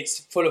 It's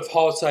full of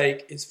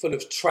heartache, it's full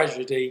of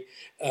tragedy,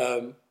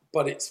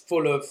 but it's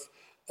full of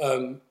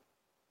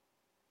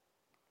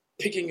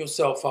picking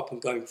yourself up and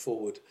going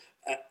forward,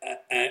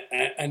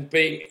 and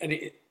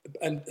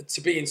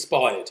to be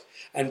inspired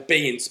and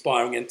be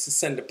inspiring and to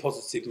send a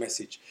positive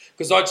message.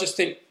 Because I just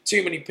think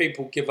too many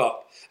people give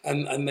up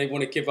and they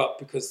want to give up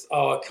because,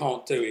 I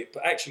can't do it.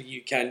 But actually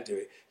you can do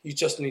it. You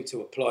just need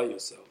to apply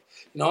yourself.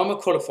 I'm a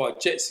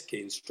qualified jet ski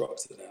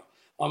instructor now.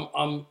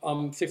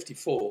 I'm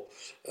 54.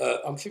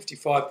 I'm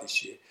 55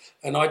 this year,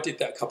 and I did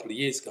that a couple of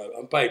years ago.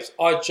 And babes,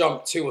 I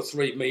jumped 2 or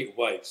 3 meter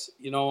waves.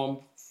 I'm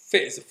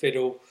fit as a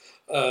fiddle.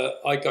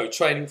 I go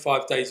training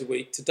 5 days a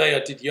week. Today I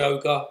did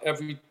yoga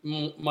every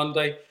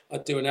Monday. I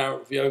do an hour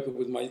of yoga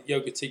with my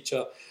yoga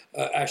teacher,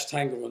 Ash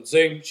Tanger, on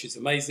Zoom. She's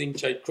amazing,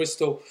 Jade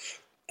Crystal.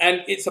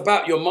 And it's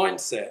about your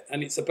mindset,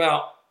 and it's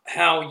about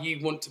how you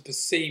want to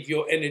perceive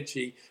your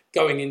energy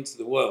going into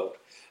the world.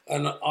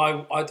 And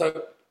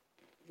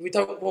we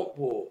don't want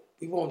war.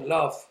 We want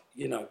love,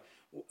 and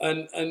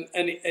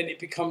it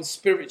becomes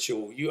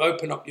spiritual. You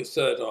open up your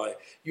third eye.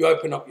 You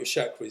open up your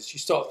chakras. You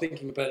start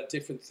thinking about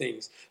different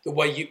things. The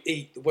way you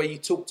eat, the way you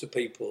talk to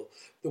people,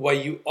 the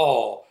way you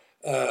are,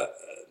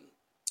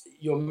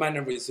 your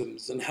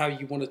mannerisms, and how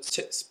you want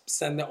to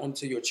send that on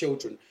to your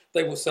children.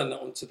 They will send that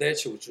on to their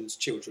children's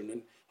children,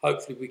 and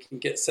hopefully we can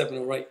get 7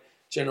 or 8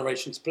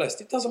 generations blessed.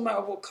 It doesn't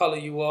matter what colour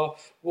you are,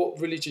 what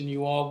religion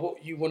you are,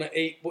 what you want to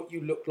eat, what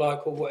you look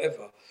like, or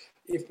whatever.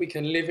 If we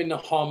can live in a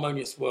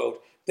harmonious world.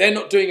 They're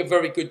not doing a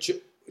very good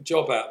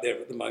job out there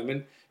at the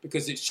moment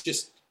because it's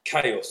just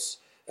chaos,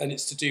 and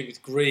it's to do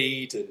with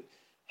greed and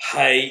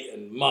hate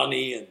and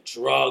money and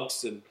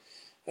drugs, and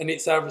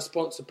it's our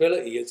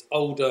responsibility as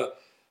older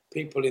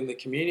people in the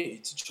community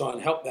to try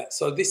and help that.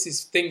 So this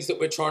is things that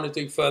we're trying to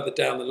do further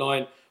down the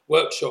line,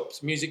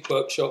 workshops, music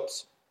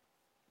workshops,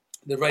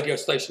 the radio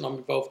station I'm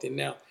involved in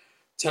now,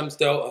 Thames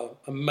Delta,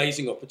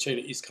 amazing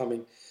opportunities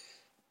coming.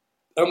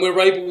 And we're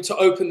able to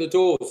open the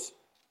doors,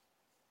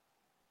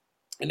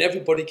 and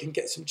everybody can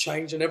get some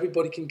change, and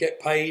everybody can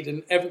get paid,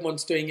 and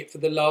everyone's doing it for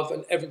the love,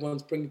 and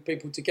everyone's bringing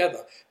people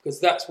together,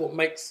 because that's what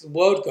makes the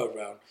world go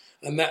round,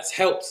 and that's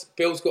helps.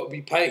 Bills got to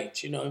be paid,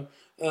 and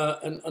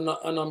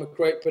I'm a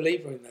great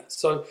believer in that.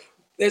 So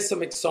there's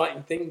some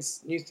exciting things,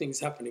 new things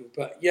happening.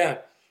 But yeah,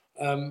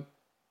 I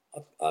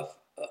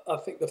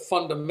think the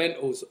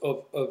fundamentals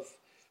of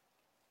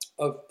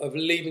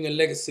leaving a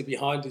legacy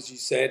behind, as you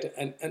said,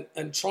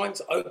 and trying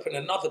to open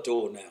another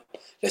door now.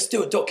 Let's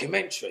do a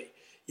documentary.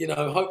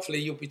 Hopefully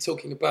you'll be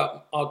talking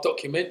about our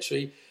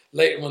documentary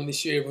later on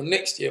this year or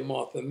next year,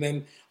 Martha. And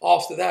then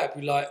after that,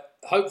 be like,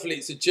 hopefully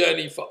it's a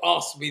journey for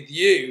us with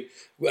you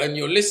and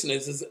your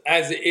listeners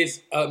as it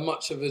is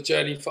much of a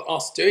journey for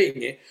us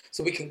doing it.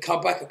 So we can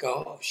come back and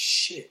go, oh,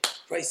 shit,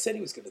 Ray said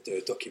he was going to do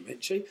a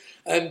documentary.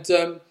 And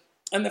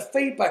the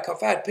feedback I've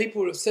had,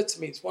 people have said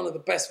to me, it's one of the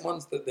best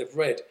ones that they've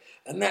read.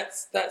 And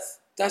that's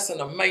an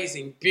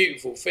amazing,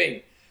 beautiful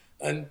thing.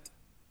 And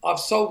I've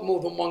sold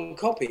more than 1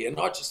 copy, and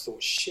I just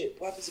thought, shit,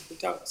 what happens if we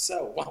don't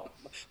sell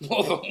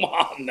more than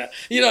one?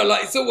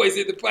 It's always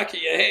in the back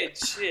of your head,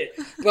 shit.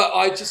 But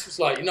I just was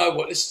like, you know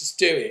what, let's just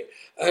do it.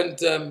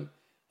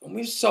 And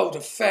we've sold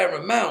a fair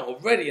amount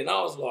already. And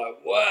I was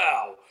like,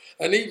 wow.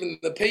 And even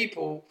the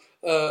people,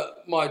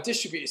 my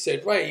distributor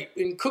said, Ray,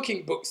 in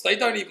cooking books, they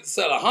don't even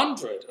sell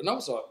 100. And I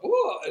was like,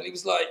 what? And he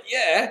was like,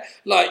 yeah,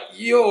 like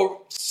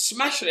you're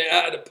smashing it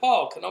out of the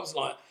park. And I was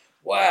like,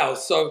 wow.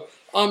 So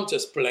I'm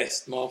just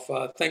blessed,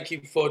 Martha. Thank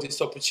you for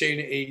this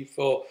opportunity,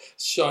 for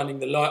shining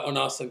the light on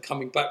us and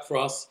coming back for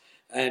us.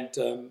 And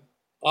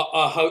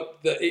I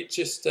hope that it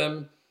just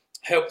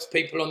helps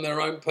people on their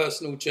own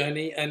personal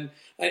journey. And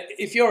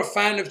if you're a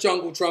fan of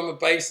jungle drum and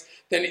bass,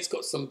 then it's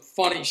got some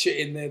funny shit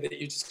in there that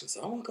you just can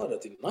say, oh my God, I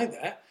didn't know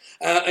that.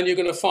 And you're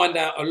going to find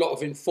out a lot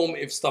of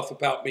informative stuff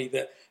about me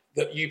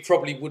that you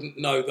probably wouldn't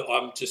know, that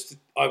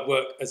I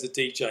work as a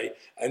DJ,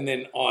 and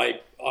then I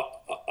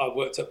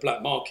worked at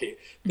Black Market.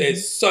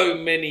 There's so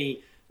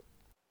many,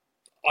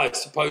 I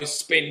suppose,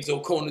 spins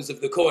or corners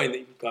of the coin that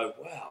you go,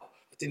 wow,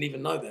 I didn't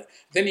even know that.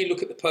 Then you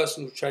look at the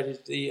personal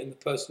tragedy and the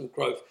personal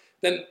growth.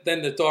 Then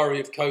the diary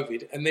of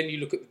COVID, and then you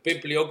look at the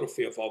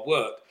bibliography of our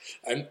work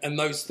and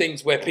those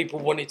things where people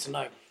wanted to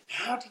know,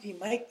 how did he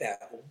make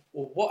that,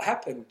 or what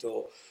happened,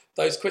 or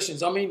those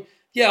questions. I mean,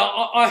 yeah,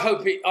 I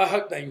hope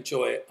they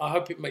enjoy it. I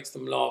hope it makes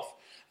them laugh,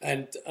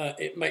 and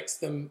it makes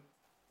them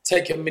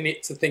take a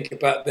minute to think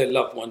about their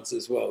loved ones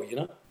as well, you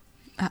know?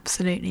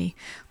 Absolutely.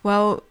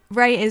 Well,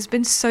 Ray, it's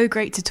been so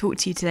great to talk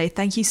to you today.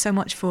 Thank you so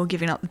much for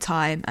giving up the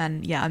time,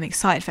 and yeah, I'm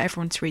excited for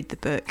everyone to read the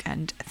book,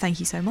 and thank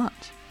you so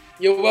much.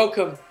 You're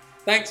welcome.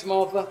 Thanks,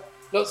 Martha.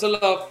 Lots of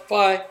love.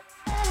 Bye.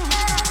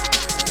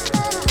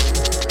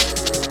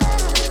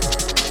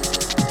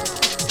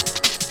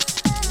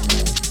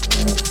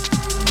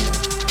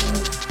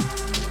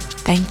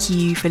 Thank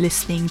you for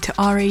listening to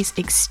RA's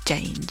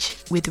Exchange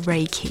with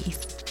Ray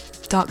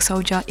Keith. Dark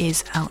Soldier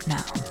is out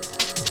now.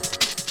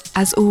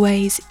 As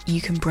always,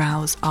 you can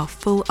browse our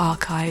full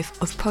archive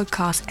of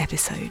podcast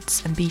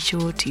episodes and be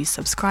sure to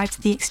subscribe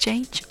to The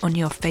Exchange on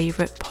your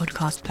favourite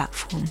podcast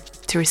platform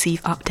to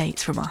receive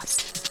updates from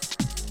us.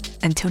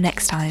 Until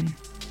next time,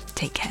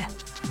 take care.